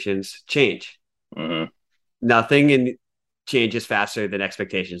expectations change. Mm-hmm. Nothing changes faster than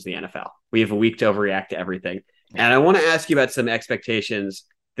expectations in the NFL. We have a week to overreact to everything. And I want to ask you about some expectations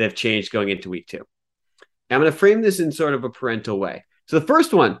that have changed going into week 2. And I'm going to frame this in sort of a parental way. So the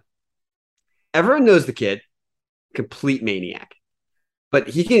first one, everyone knows the kid, complete maniac, but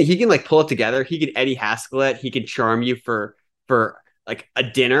he can like pull it together. He can Eddie Haskell it. He can charm you for like a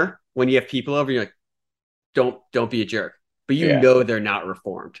dinner when you have people over. You're like, don't be a jerk, but you know they're not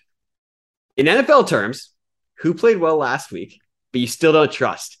reformed. In NFL terms, who played well last week, but you still don't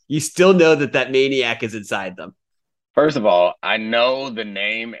trust? You still know that maniac is inside them. First of all, I know the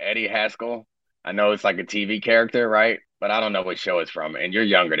name Eddie Haskell. I know it's like a TV character, right? But I don't know what show it's from. And you're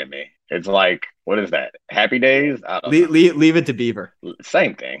younger than me. It's like, what is that? Happy Days? I don't know. Leave It to Beaver.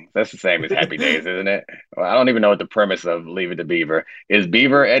 Same thing. That's the same as Happy Days, isn't it? Well, I don't even know what the premise of Leave It to Beaver is.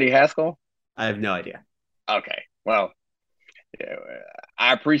 Beaver Eddie Haskell? I have no idea. Okay. Well, yeah,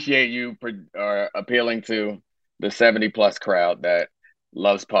 I appreciate you appealing to the 70-plus crowd that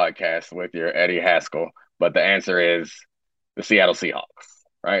loves podcasts with your Eddie Haskell. But the answer is the Seattle Seahawks,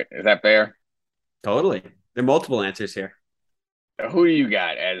 right? Is that fair? Totally. There are multiple answers here. Who do you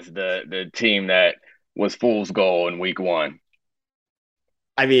got as the team that was fool's goal in week 1?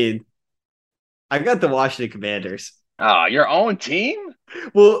 I mean, I've got the Washington Commanders. Oh, your own team?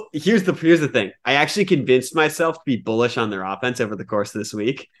 Well, here's the thing. I actually convinced myself to be bullish on their offense over the course of this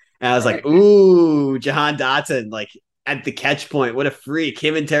week. And I was like, ooh, Jahan Dotson, like at the catch point. What a freak.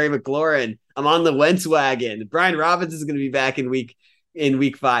 Him and Terry McLaurin. I'm on the Wentz wagon. Brian Robinson is going to be back in week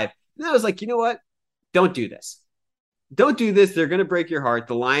 5. And I was like, you know what? Don't do this. Don't do this. They're going to break your heart.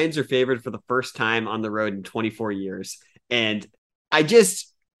 The Lions are favored for the first time on the road in 24 years. And I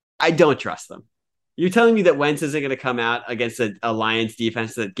don't trust them. You're telling me that Wentz isn't going to come out against a Lions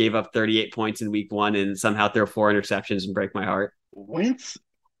defense that gave up 38 points in week 1 and somehow throw 4 interceptions and break my heart? Wentz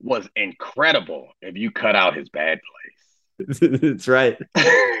was incredible if you cut out his bad plays. That's right.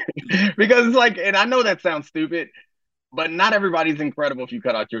 Because it's like, and I know that sounds stupid, but not everybody's incredible if you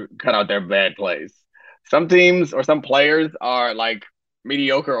cut out their bad plays. Some teams or some players are like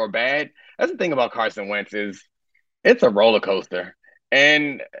mediocre or bad. That's the thing about Carson Wentz is it's a roller coaster.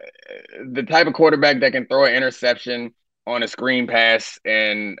 And the type of quarterback that can throw an interception on a screen pass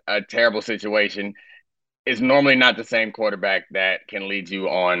in a terrible situation is normally not the same quarterback that can lead you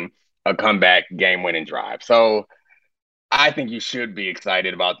on a comeback game-winning drive. So I think you should be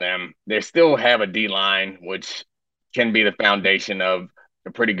excited about them. They still have a D-line, which can be the foundation of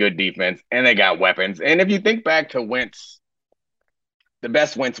a pretty good defense, and they got weapons. And if you think back to Wentz, the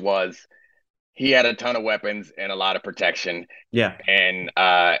best Wentz was he had a ton of weapons and a lot of protection. Yeah. And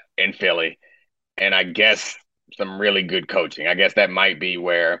in Philly. And I guess some really good coaching. I guess that might be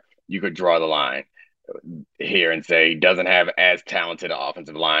where you could draw the line here and say he doesn't have as talented an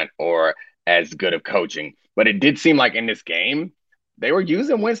offensive line or as good of coaching. But it did seem like in this game, they were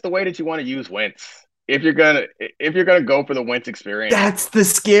using Wentz the way that you want to use Wentz. If you're gonna go for the Wentz experience, that's the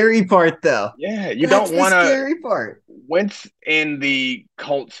scary part, though. Yeah, you don't want to. Scary part. Wentz in the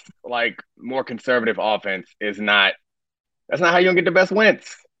Colts like more conservative offense is not. That's not how you gonna get the best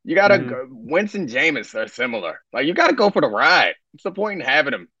Wentz. You gotta Wentz and Jameis are similar. Like you gotta go for the ride. What's the point in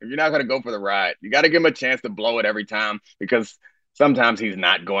having him if you're not gonna go for the ride? You gotta give him a chance to blow it every time because sometimes he's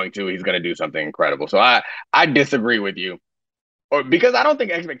not going to. He's gonna do something incredible. So I disagree with you. Or because I don't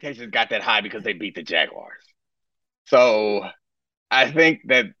think expectations got that high because they beat the Jaguars. So I think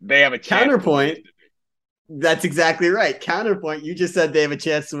that they have a chance. Counterpoint. That's exactly right. Counterpoint. You just said they have a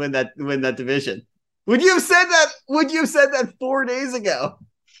chance to win that division. Would you have said that? Would you have said that 4 days ago?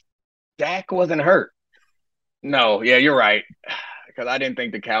 Dak wasn't hurt. No, yeah, you're right. Because I didn't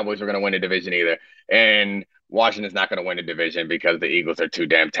think the Cowboys were going to win the division either. And Washington's not going to win the division because the Eagles are too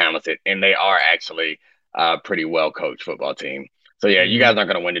damn talented. And they are actually a pretty well-coached football team. So, yeah, you guys aren't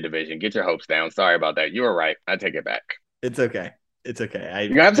going to win the division. Get your hopes down. Sorry about that. You were right. I take it back. It's okay. It's okay. You're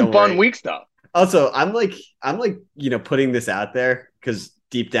going to have some fun weeks, though. Also, I'm like, putting this out there because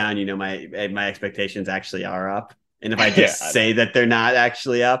deep down, my expectations actually are up. And if I just say that they're not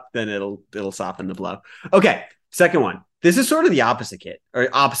actually up, then it'll soften the blow. Okay. Second one. This is sort of the opposite kid or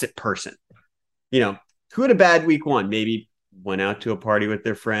opposite person. Who had a bad week one? Maybe went out to a party with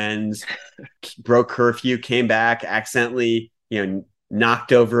their friends, broke curfew, came back, accidentally,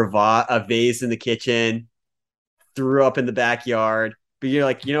 knocked over a vase in the kitchen, threw up in the backyard. But you're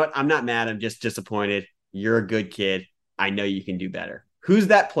like, you know what? I'm not mad. I'm just disappointed. You're a good kid. I know you can do better. Who's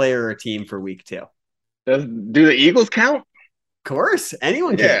that player or team for week 2? Do the Eagles count? Of course.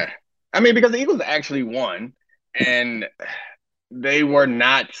 Anyone can. Yeah. I mean, because the Eagles actually won. And they were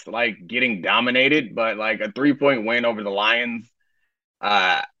not like getting dominated, but like a 3-point win over the Lions.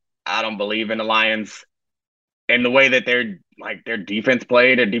 I don't believe in the Lions. And the way that their defense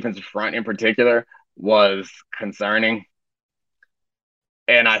played, their defensive front in particular, was concerning.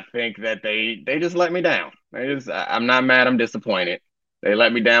 And I think that they just let me down. I'm not mad. I'm disappointed. They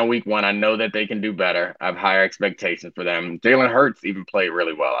let me down week 1. I know that they can do better. I have higher expectations for them. Jalen Hurts even played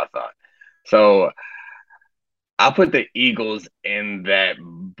really well, I thought. So I'll put the Eagles in that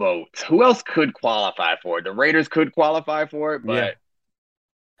boat. Who else could qualify for it? The Raiders could qualify for it, but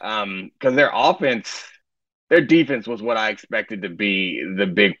because their defense was what I expected to be the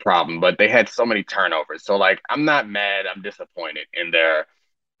big problem, but they had so many turnovers. So like, I'm not mad. I'm disappointed in their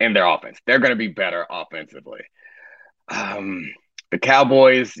offense. They're going to be better offensively. The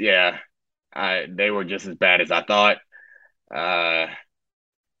Cowboys, they were just as bad as I thought.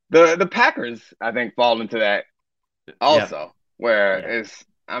 The Packers, I think, fall into that. Also,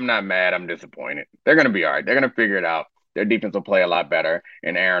 I'm not mad, I'm disappointed. They're going to be all right. They're going to figure it out. Their defense will play a lot better,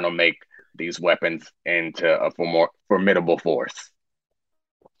 and Aaron will make these weapons into a more formidable force.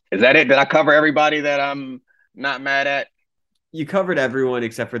 Is that it? Did I cover everybody that I'm not mad at? You covered everyone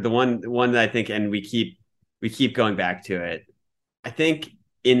except for the one that I think, and we keep going back to it. I think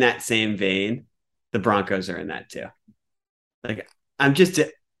in that same vein, the Broncos are in that too. Like, I'm just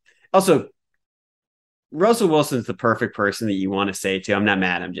also. Russell Wilson's the perfect person that you want to say to. I'm not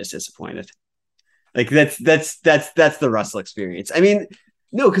mad. I'm just disappointed. Like that's the Russell experience. I mean,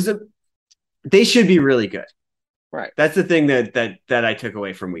 no, because they should be really good. Right. That's the thing that I took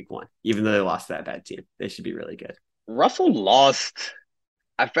away from week 1. Even though they lost that bad team, they should be really good. Russell lost.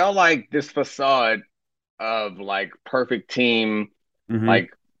 I felt like this facade of like perfect team, like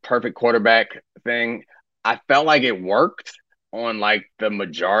perfect quarterback thing. I felt like it worked on like the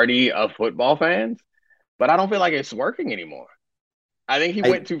majority of football fans. But I don't feel like it's working anymore. I think he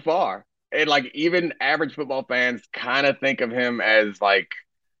went too far. And like even average football fans kind of think of him as like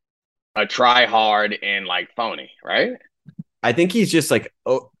a try hard and like phony, right? I think he's just like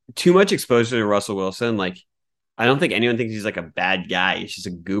too much exposure to Russell Wilson. Like, I don't think anyone thinks he's like a bad guy. He's just a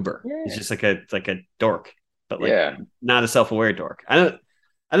goober. Yeah. He's just like a dork, but like not a self-aware dork. I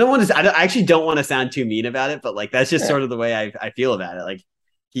actually don't want to sound too mean about it, but like that's just sort of the way I feel about it. Like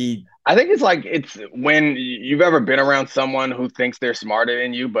I think it's when you've ever been around someone who thinks they're smarter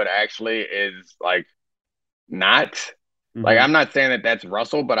than you, but actually is like not. Like, I'm not saying that that's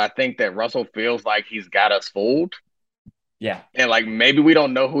Russell, but I think that Russell feels like he's got us fooled. Yeah. And like, maybe we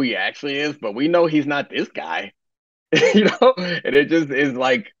don't know who he actually is, but we know he's not this guy, and it just is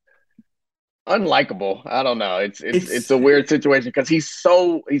like unlikable. I don't know. It's a weird situation because he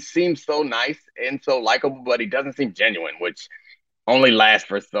seems so nice and so likable, but he doesn't seem genuine, which only lasts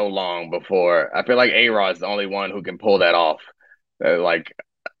for so long before. I feel like A-Rod is the only one who can pull that off.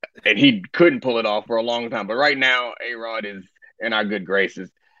 And he couldn't pull it off for a long time. But right now, A-Rod is in our good graces.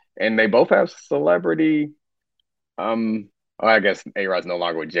 And they both have celebrity. I guess A-Rod's no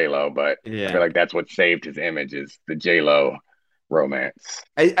longer with J-Lo, but I feel like that's what saved his image is the J-Lo romance.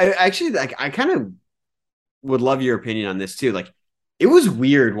 I actually, like, I kind of would love your opinion on this too. Like, it was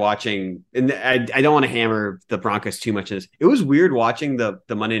weird watching, and I don't want to hammer the Broncos too much in this. It was weird watching the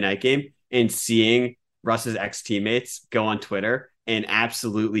Monday night game and seeing Russ's ex-teammates go on Twitter and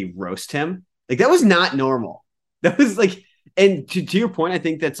absolutely roast him. Like, that was not normal. That was like, and to your point, I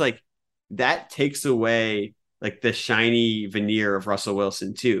think that's like, that takes away like the shiny veneer of Russell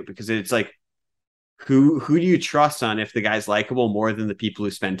Wilson too, because it's like, who do you trust on if the guy's likable more than the people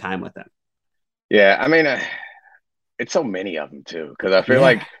who spend time with him? Yeah, I mean, it's so many of them too, because I feel Yeah.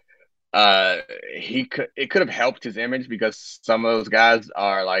 like it could have helped his image because some of those guys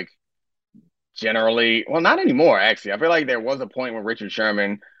are like generally, well, not anymore actually. I feel like there was a point when Richard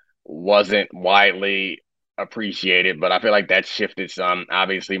Sherman wasn't widely appreciated, but I feel like that shifted some.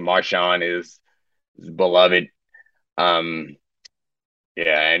 Obviously, Marshawn is beloved. Um,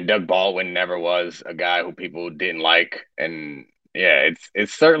 yeah, and Doug Baldwin never was a guy who people didn't like, and yeah,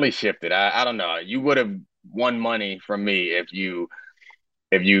 it's certainly shifted. I don't know. You would have won money from me if you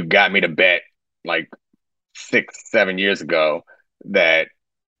got me to bet like 6, 7 years ago that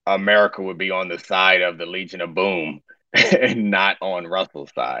America would be on the side of the Legion of Boom and not on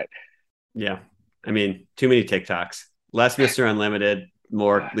Russell's side. Yeah. I mean, too many TikToks. Less Mr. Unlimited,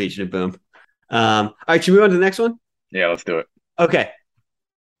 more Legion of Boom. All right, should we move on to the next one? Yeah, let's do it. Okay.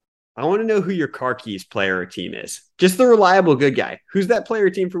 I want to know who your car keys player or team is. Just the reliable good guy. Who's that player or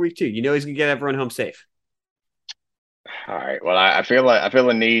team for week 2? You know he's gonna get everyone home safe. All right. Well, I feel like I feel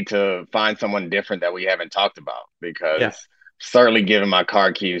a need to find someone different that we haven't talked about because Yeah. certainly giving my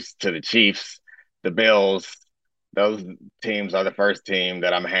car keys to the Chiefs, the Bills, those teams are the first team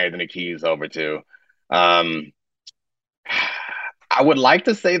that I'm handing the keys over to. Um, I would like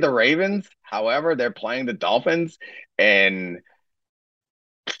to say the Ravens. However, they're playing the Dolphins, and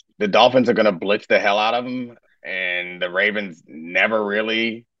the Dolphins are going to blitz the hell out of them. And the Ravens never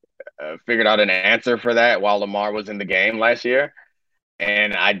really figured out an answer for that while Lamar was in the game last year.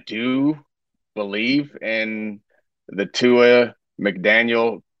 And I do believe in the Tua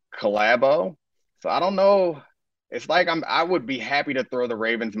McDaniel collabo. So I don't know. It's like I would be happy to throw the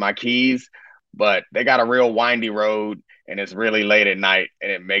Ravens my keys, but they got a real windy road and it's really late at night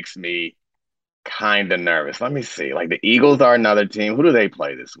and it makes me kind of nervous. Let me see. Like the Eagles are another team. Who do they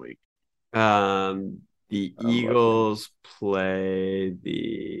play this week? The Eagles play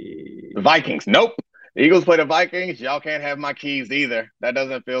the The Vikings. Nope. The Eagles play the Vikings. Y'all can't have my keys either. That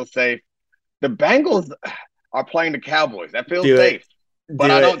doesn't feel safe. The Bengals are playing the Cowboys. That feels safe.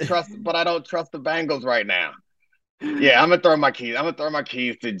 But I don't trust the Bengals right now. Yeah, I'm gonna throw my keys. I'm gonna throw my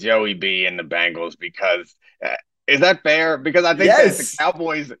keys to Joey B and the Bengals because is that fair? Because I think that the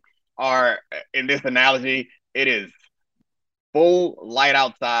Cowboys are in this analogy. It is full light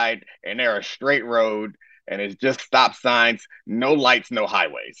outside, and they're a straight road, and it's just stop signs, no lights, no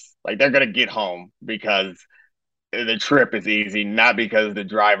highways. Like they're gonna get home because the trip is easy, not because the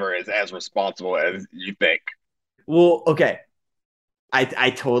driver is as responsible as you think. Well, okay. I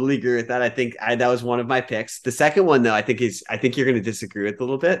totally agree with that. I think that was one of my picks. The second one, though, I think you're going to disagree with a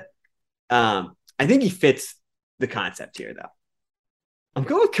little bit. I think he fits the concept here, though. I'm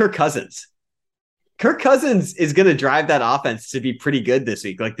going with Kirk Cousins. Kirk Cousins is going to drive that offense to be pretty good this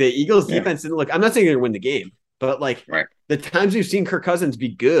week. Like the Eagles defense didn't look, I'm not saying they're going to win the game, but like the times we've seen Kirk Cousins be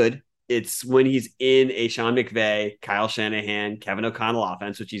good, it's when he's in a Sean McVay, Kyle Shanahan, Kevin O'Connell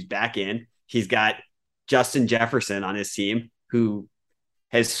offense, which he's back in. He's got Justin Jefferson on his team, who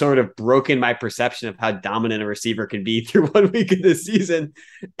has sort of broken my perception of how dominant a receiver can be through 1 week of the season.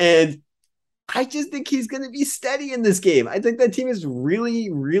 And I just think he's going to be steady in this game. I think that team is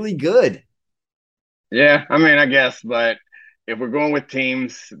really, really good. Yeah, I mean, I guess, but if we're going with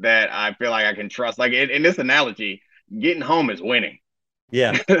teams that I feel like I can trust, like in this analogy, getting home is winning.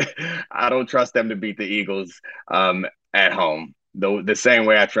 Yeah. I don't trust them to beat the Eagles at home, though the same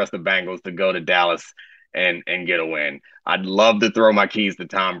way I trust the Bengals to go to Dallas and get a win. I'd love to throw my keys to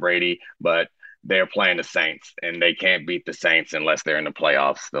Tom Brady, but they're playing the Saints, and they can't beat the Saints unless they're in the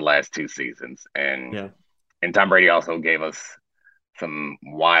playoffs the last 2 seasons. And Tom Brady also gave us some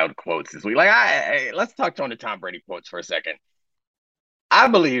wild quotes this week. Like, let's talk on the Tom Brady quotes for a second. I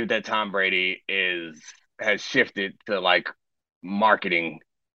believe that Tom Brady has shifted to like marketing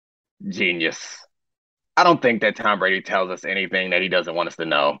genius. I don't think that Tom Brady tells us anything that he doesn't want us to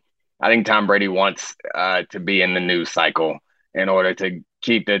know. I think Tom Brady wants to be in the news cycle in order to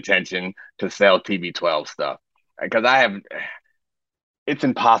keep the attention to sell TB12 stuff. Because it's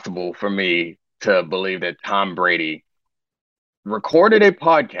impossible for me to believe that Tom Brady recorded a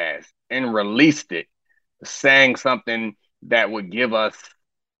podcast and released it saying something that would give us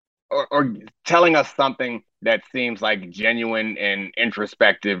or telling us something that seems like genuine and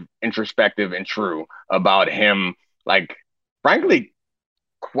introspective and true about him, like frankly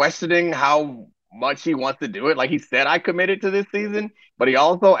questioning how much he wants to do it. Like he said, I committed to this season, but he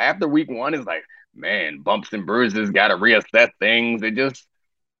also after week 1 is like, man, bumps and bruises, got to reassess things. It just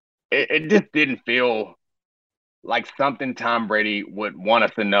didn't feel like something Tom Brady would want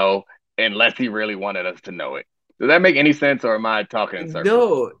us to know unless he really wanted us to know it. Does that make any sense, or am I talking in circles?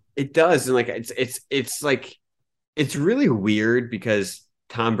 No, it does. And like it's like it's really weird because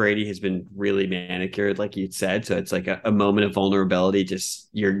Tom Brady has been really manicured, like you'd said. So it's like a moment of vulnerability. Just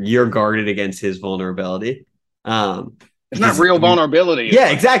you're guarded against his vulnerability. It's not real vulnerability. Yeah,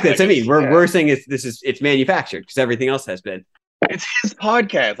 exactly. That's what I mean. We're saying it's manufactured because everything else has been. It's his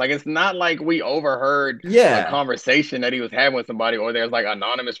podcast. Like, it's not like we overheard a conversation that he was having with somebody, or there's like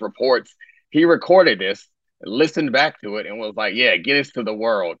anonymous reports. He recorded this, listened back to it, and was like, yeah, get us to the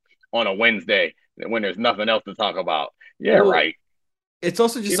world on a Wednesday when there's nothing else to talk about. Yeah, well, right. It's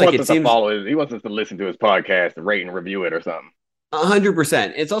also just like it seems he wants us to listen to his podcast, rate and review it or something.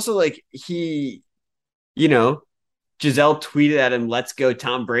 100%. It's also like he, Giselle tweeted at him, "Let's go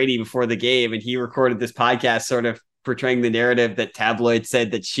Tom Brady" before the game, and he recorded this podcast sort of portraying the narrative that tabloids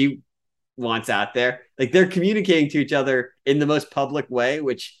said that she wants out there. Like, they're communicating to each other in the most public way,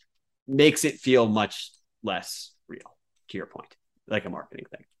 which makes it feel much less real, to your point, like a marketing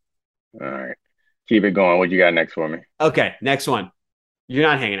thing. All right. Keep it going. What you got next for me? Okay, next one. You're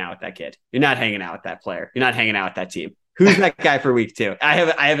not hanging out with that kid. You're not hanging out with that player. You're not hanging out with that team. Who's that guy for week 2? I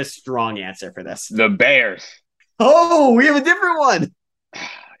have a strong answer for this. The Bears. Oh, we have a different one.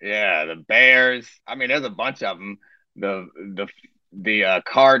 Yeah, the Bears. I mean, there's a bunch of them. The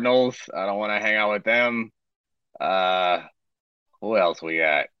Cardinals. I don't want to hang out with them. Who else we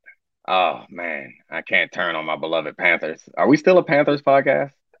got? Oh man, I can't turn on my beloved Panthers. Are we still a Panthers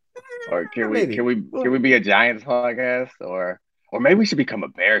podcast? Or can we be a Giants podcast? Or maybe we should become a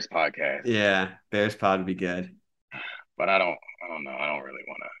Bears podcast. Yeah, Bears pod would be good. But I don't know. I don't really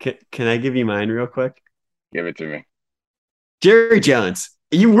want to. Can I give you mine real quick? Give it to me. Jerry Jones.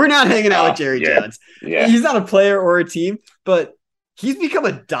 We're not hanging out with Jerry Jones. Yeah. He's not a player or a team, but he's become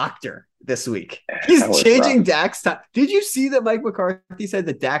a doctor this week. He's changing Dak's time. Did you see that Mike McCarthy said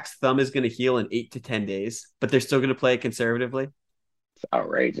that Dak's thumb is going to heal in 8 to 10 days, but they're still going to play it conservatively? It's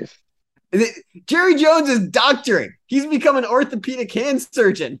outrageous. Jerry Jones is doctoring. He's become an orthopedic hand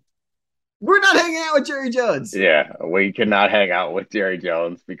surgeon. We're not hanging out with Jerry Jones. Yeah, we cannot hang out with Jerry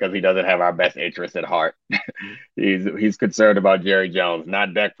Jones because he doesn't have our best interests at heart. He's concerned about Jerry Jones,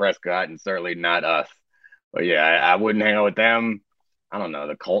 not Dak Prescott, and certainly not us. But yeah, I wouldn't hang out with them. I don't know.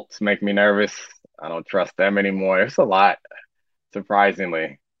 The Colts make me nervous. I don't trust them anymore. It's a lot,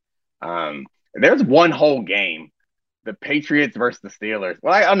 surprisingly. There's one whole game, the Patriots versus the Steelers.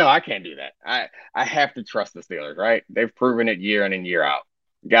 Well, I can't do that. I have to trust the Steelers, right? They've proven it year in and year out.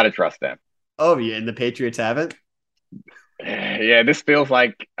 Got to trust them. Oh, yeah, and the Patriots haven't? Yeah, this feels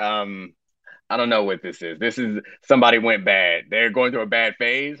like I don't know what this is. This is somebody went bad. They're going through a bad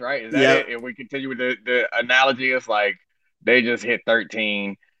phase, right? Is that it? If we continue with the analogy, it's like they just hit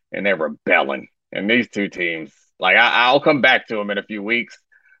 13 and they're rebelling. And these two teams, like I'll come back to them in a few weeks,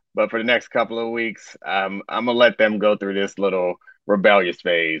 but for the next couple of weeks, I'm gonna let them go through this little rebellious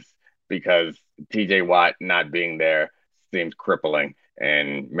phase because TJ Watt not being there seems crippling.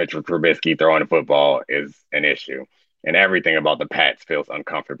 And Mitchell Trubisky throwing the football is an issue. And everything about the Pats feels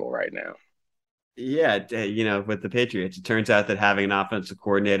uncomfortable right now. Yeah, with the Patriots, it turns out that having an offensive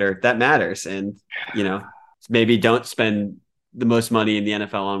coordinator, that matters. And, maybe don't spend the most money in the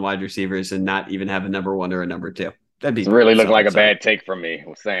NFL on wide receivers and not even have a number 1 or a number 2. That'd be really look like a bad take from me,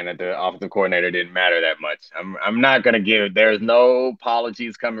 saying that the offensive coordinator didn't matter that much. I'm not going to give – there's no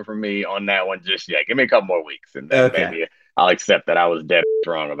apologies coming from me on that one just yet. Give me a couple more weeks, and then maybe I'll accept that I was dead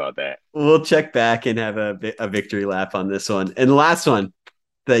wrong about that. We'll check back and have a victory lap on this one. And the last one,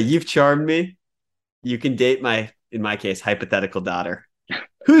 you've charmed me. You can date in my case, hypothetical daughter.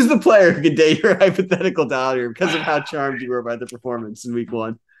 Who's the player who can date your hypothetical daughter because of how charmed you were by the performance in week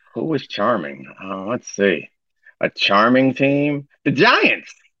 1? Who was charming? Let's see. A charming team? The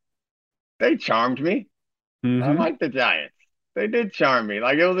Giants. They charmed me. Mm-hmm. I like the Giants. They did charm me.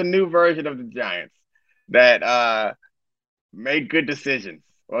 Like, it was a new version of the Giants that made good decisions.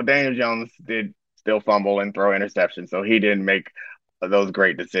 Well, Daniel Jones did still fumble and throw interceptions, so he didn't make those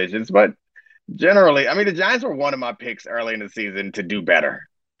great decisions. But generally, I mean, the Giants were one of my picks early in the season to do better,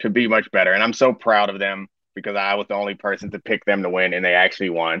 to be much better. And I'm so proud of them because I was the only person to pick them to win, and they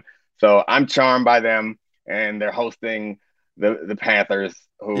actually won. So I'm charmed by them, and they're hosting the Panthers,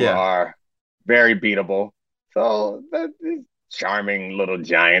 who are very beatable. So these charming little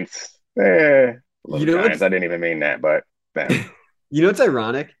Giants. Giants. I didn't even mean that, but you know what's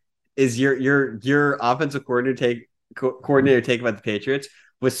ironic is your offensive coordinator take about the Patriots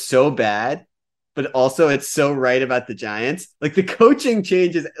was so bad, but also it's so right about the Giants. Like, the coaching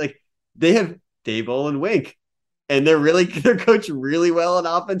changes, like they have Daboll and Wink, and they're coached really well on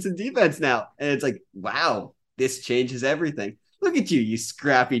offense and defense now. And it's like, wow, this changes everything. Look at you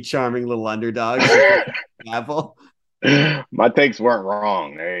scrappy, charming little underdog. My takes weren't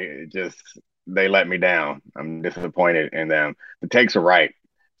wrong. They let me down. I'm disappointed in them. The takes are right.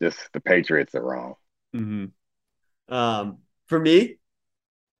 Just the Patriots are wrong. Mm-hmm. For me,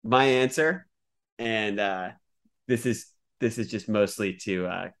 my answer, and this is just mostly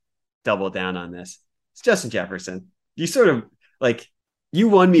to double down on this. It's Justin Jefferson. You sort of like you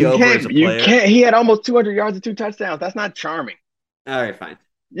won me over as a player. You can't. He had almost 200 yards and 2 touchdowns. That's not charming. All right, fine.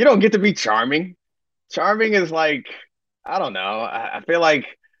 You don't get to be charming. Charming is like, I don't know. I feel like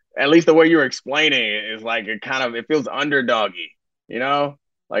at least the way you were explaining it is like it feels underdoggy, you know,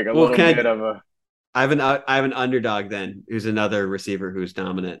 like a little bit of a. I have an underdog then, who's another receiver who's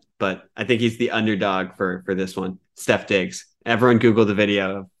dominant, but I think he's the underdog for this one. Steph Diggs. Everyone Google the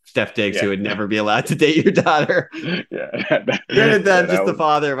video of Steph Diggs, who would never be allowed to date your daughter. Granted, I'm just the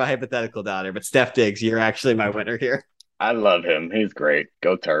father of a hypothetical daughter, but Steph Diggs, you're actually my winner here. I love him. He's great.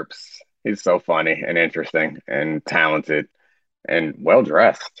 Go Terps. He's so funny and interesting and talented and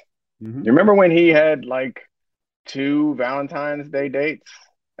well-dressed. Mm-hmm. You remember when he had like 2 Valentine's Day dates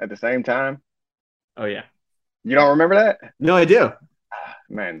at the same time? Oh, yeah. You don't remember that? No, I do.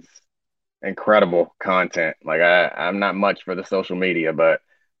 Man, it's incredible content. Like I'm not much for the social media, but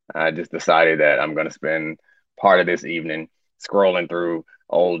I just decided that I'm going to spend part of this evening scrolling through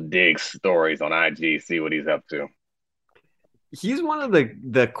old Diggs stories on IG, see what he's up to. He's one of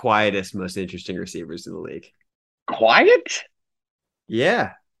the quietest, most interesting receivers in the league. Quiet?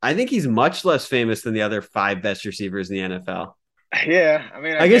 Yeah. I think he's much less famous than the other 5 best receivers in the NFL. Yeah. I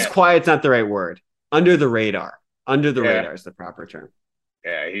mean, I guess quiet's not the right word. Under the radar. Under the radar is the proper term.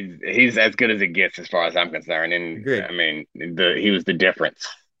 Yeah, he's as good as it gets as far as I'm concerned. And agreed. I mean, he was the difference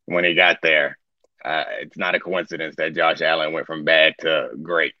when he got there. It's not a coincidence that Josh Allen went from bad to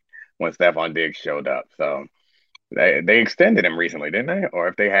great when Stephon Diggs showed up. So they extended him recently, didn't they? Or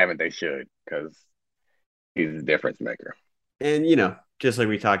if they haven't, they should, because he's a difference maker. And, just like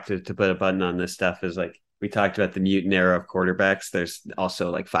we talked to put a button on this stuff is like, we talked about the mutant era of quarterbacks. There's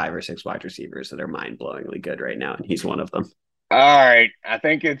also like 5 or 6 wide receivers that are mind-blowingly good right now, and he's one of them. All right. I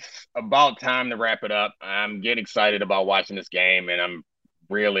think it's about time to wrap it up. I'm getting excited about watching this game, and I'm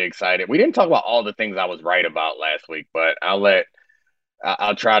really excited. We didn't talk about all the things I was right about last week, but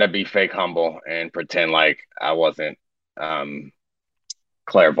I'll try to be fake humble and pretend like I wasn't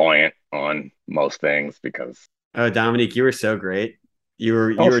clairvoyant on most things because. Oh, Dominique, you were so great. You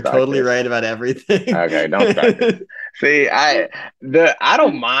were totally right about everything. Okay, don't start this. See, I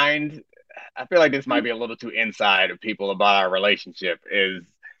don't mind. I feel like this might be a little too inside of people about our relationship. Is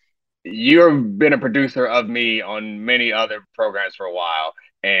you've been a producer of me on many other programs for a while,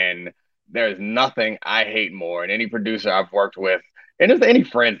 and there's nothing I hate more than any producer I've worked with, and there's any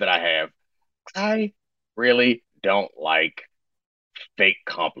friends that I have. I really don't like fake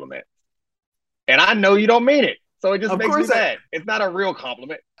compliments, and I know you don't mean it. So it just makes me mad. It's not a real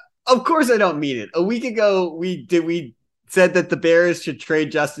compliment. Of course I don't mean it. A week ago, we said that the Bears should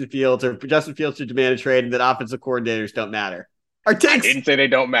trade Justin Fields, or Justin Fields should demand a trade, and that offensive coordinators don't matter. I didn't say they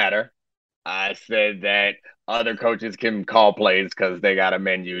don't matter. I said that other coaches can call plays because they got a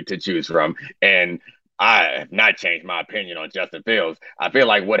menu to choose from. And I have not changed my opinion on Justin Fields. I feel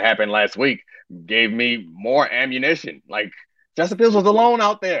like what happened last week gave me more ammunition. Like, Justin Fields was alone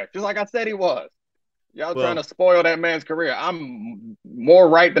out there, just like I said he was. Y'all trying to spoil that man's career. I'm more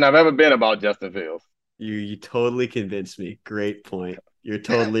right than I've ever been about Justin Fields. You totally convinced me. Great point. You're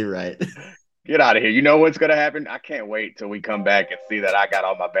totally right. Get out of here. You know what's going to happen? I can't wait till we come back and see that I got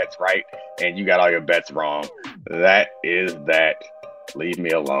all my bets right and you got all your bets wrong. That is that. Leave me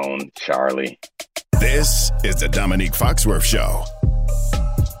alone, Charlie. This is the Dominique Foxworth Show.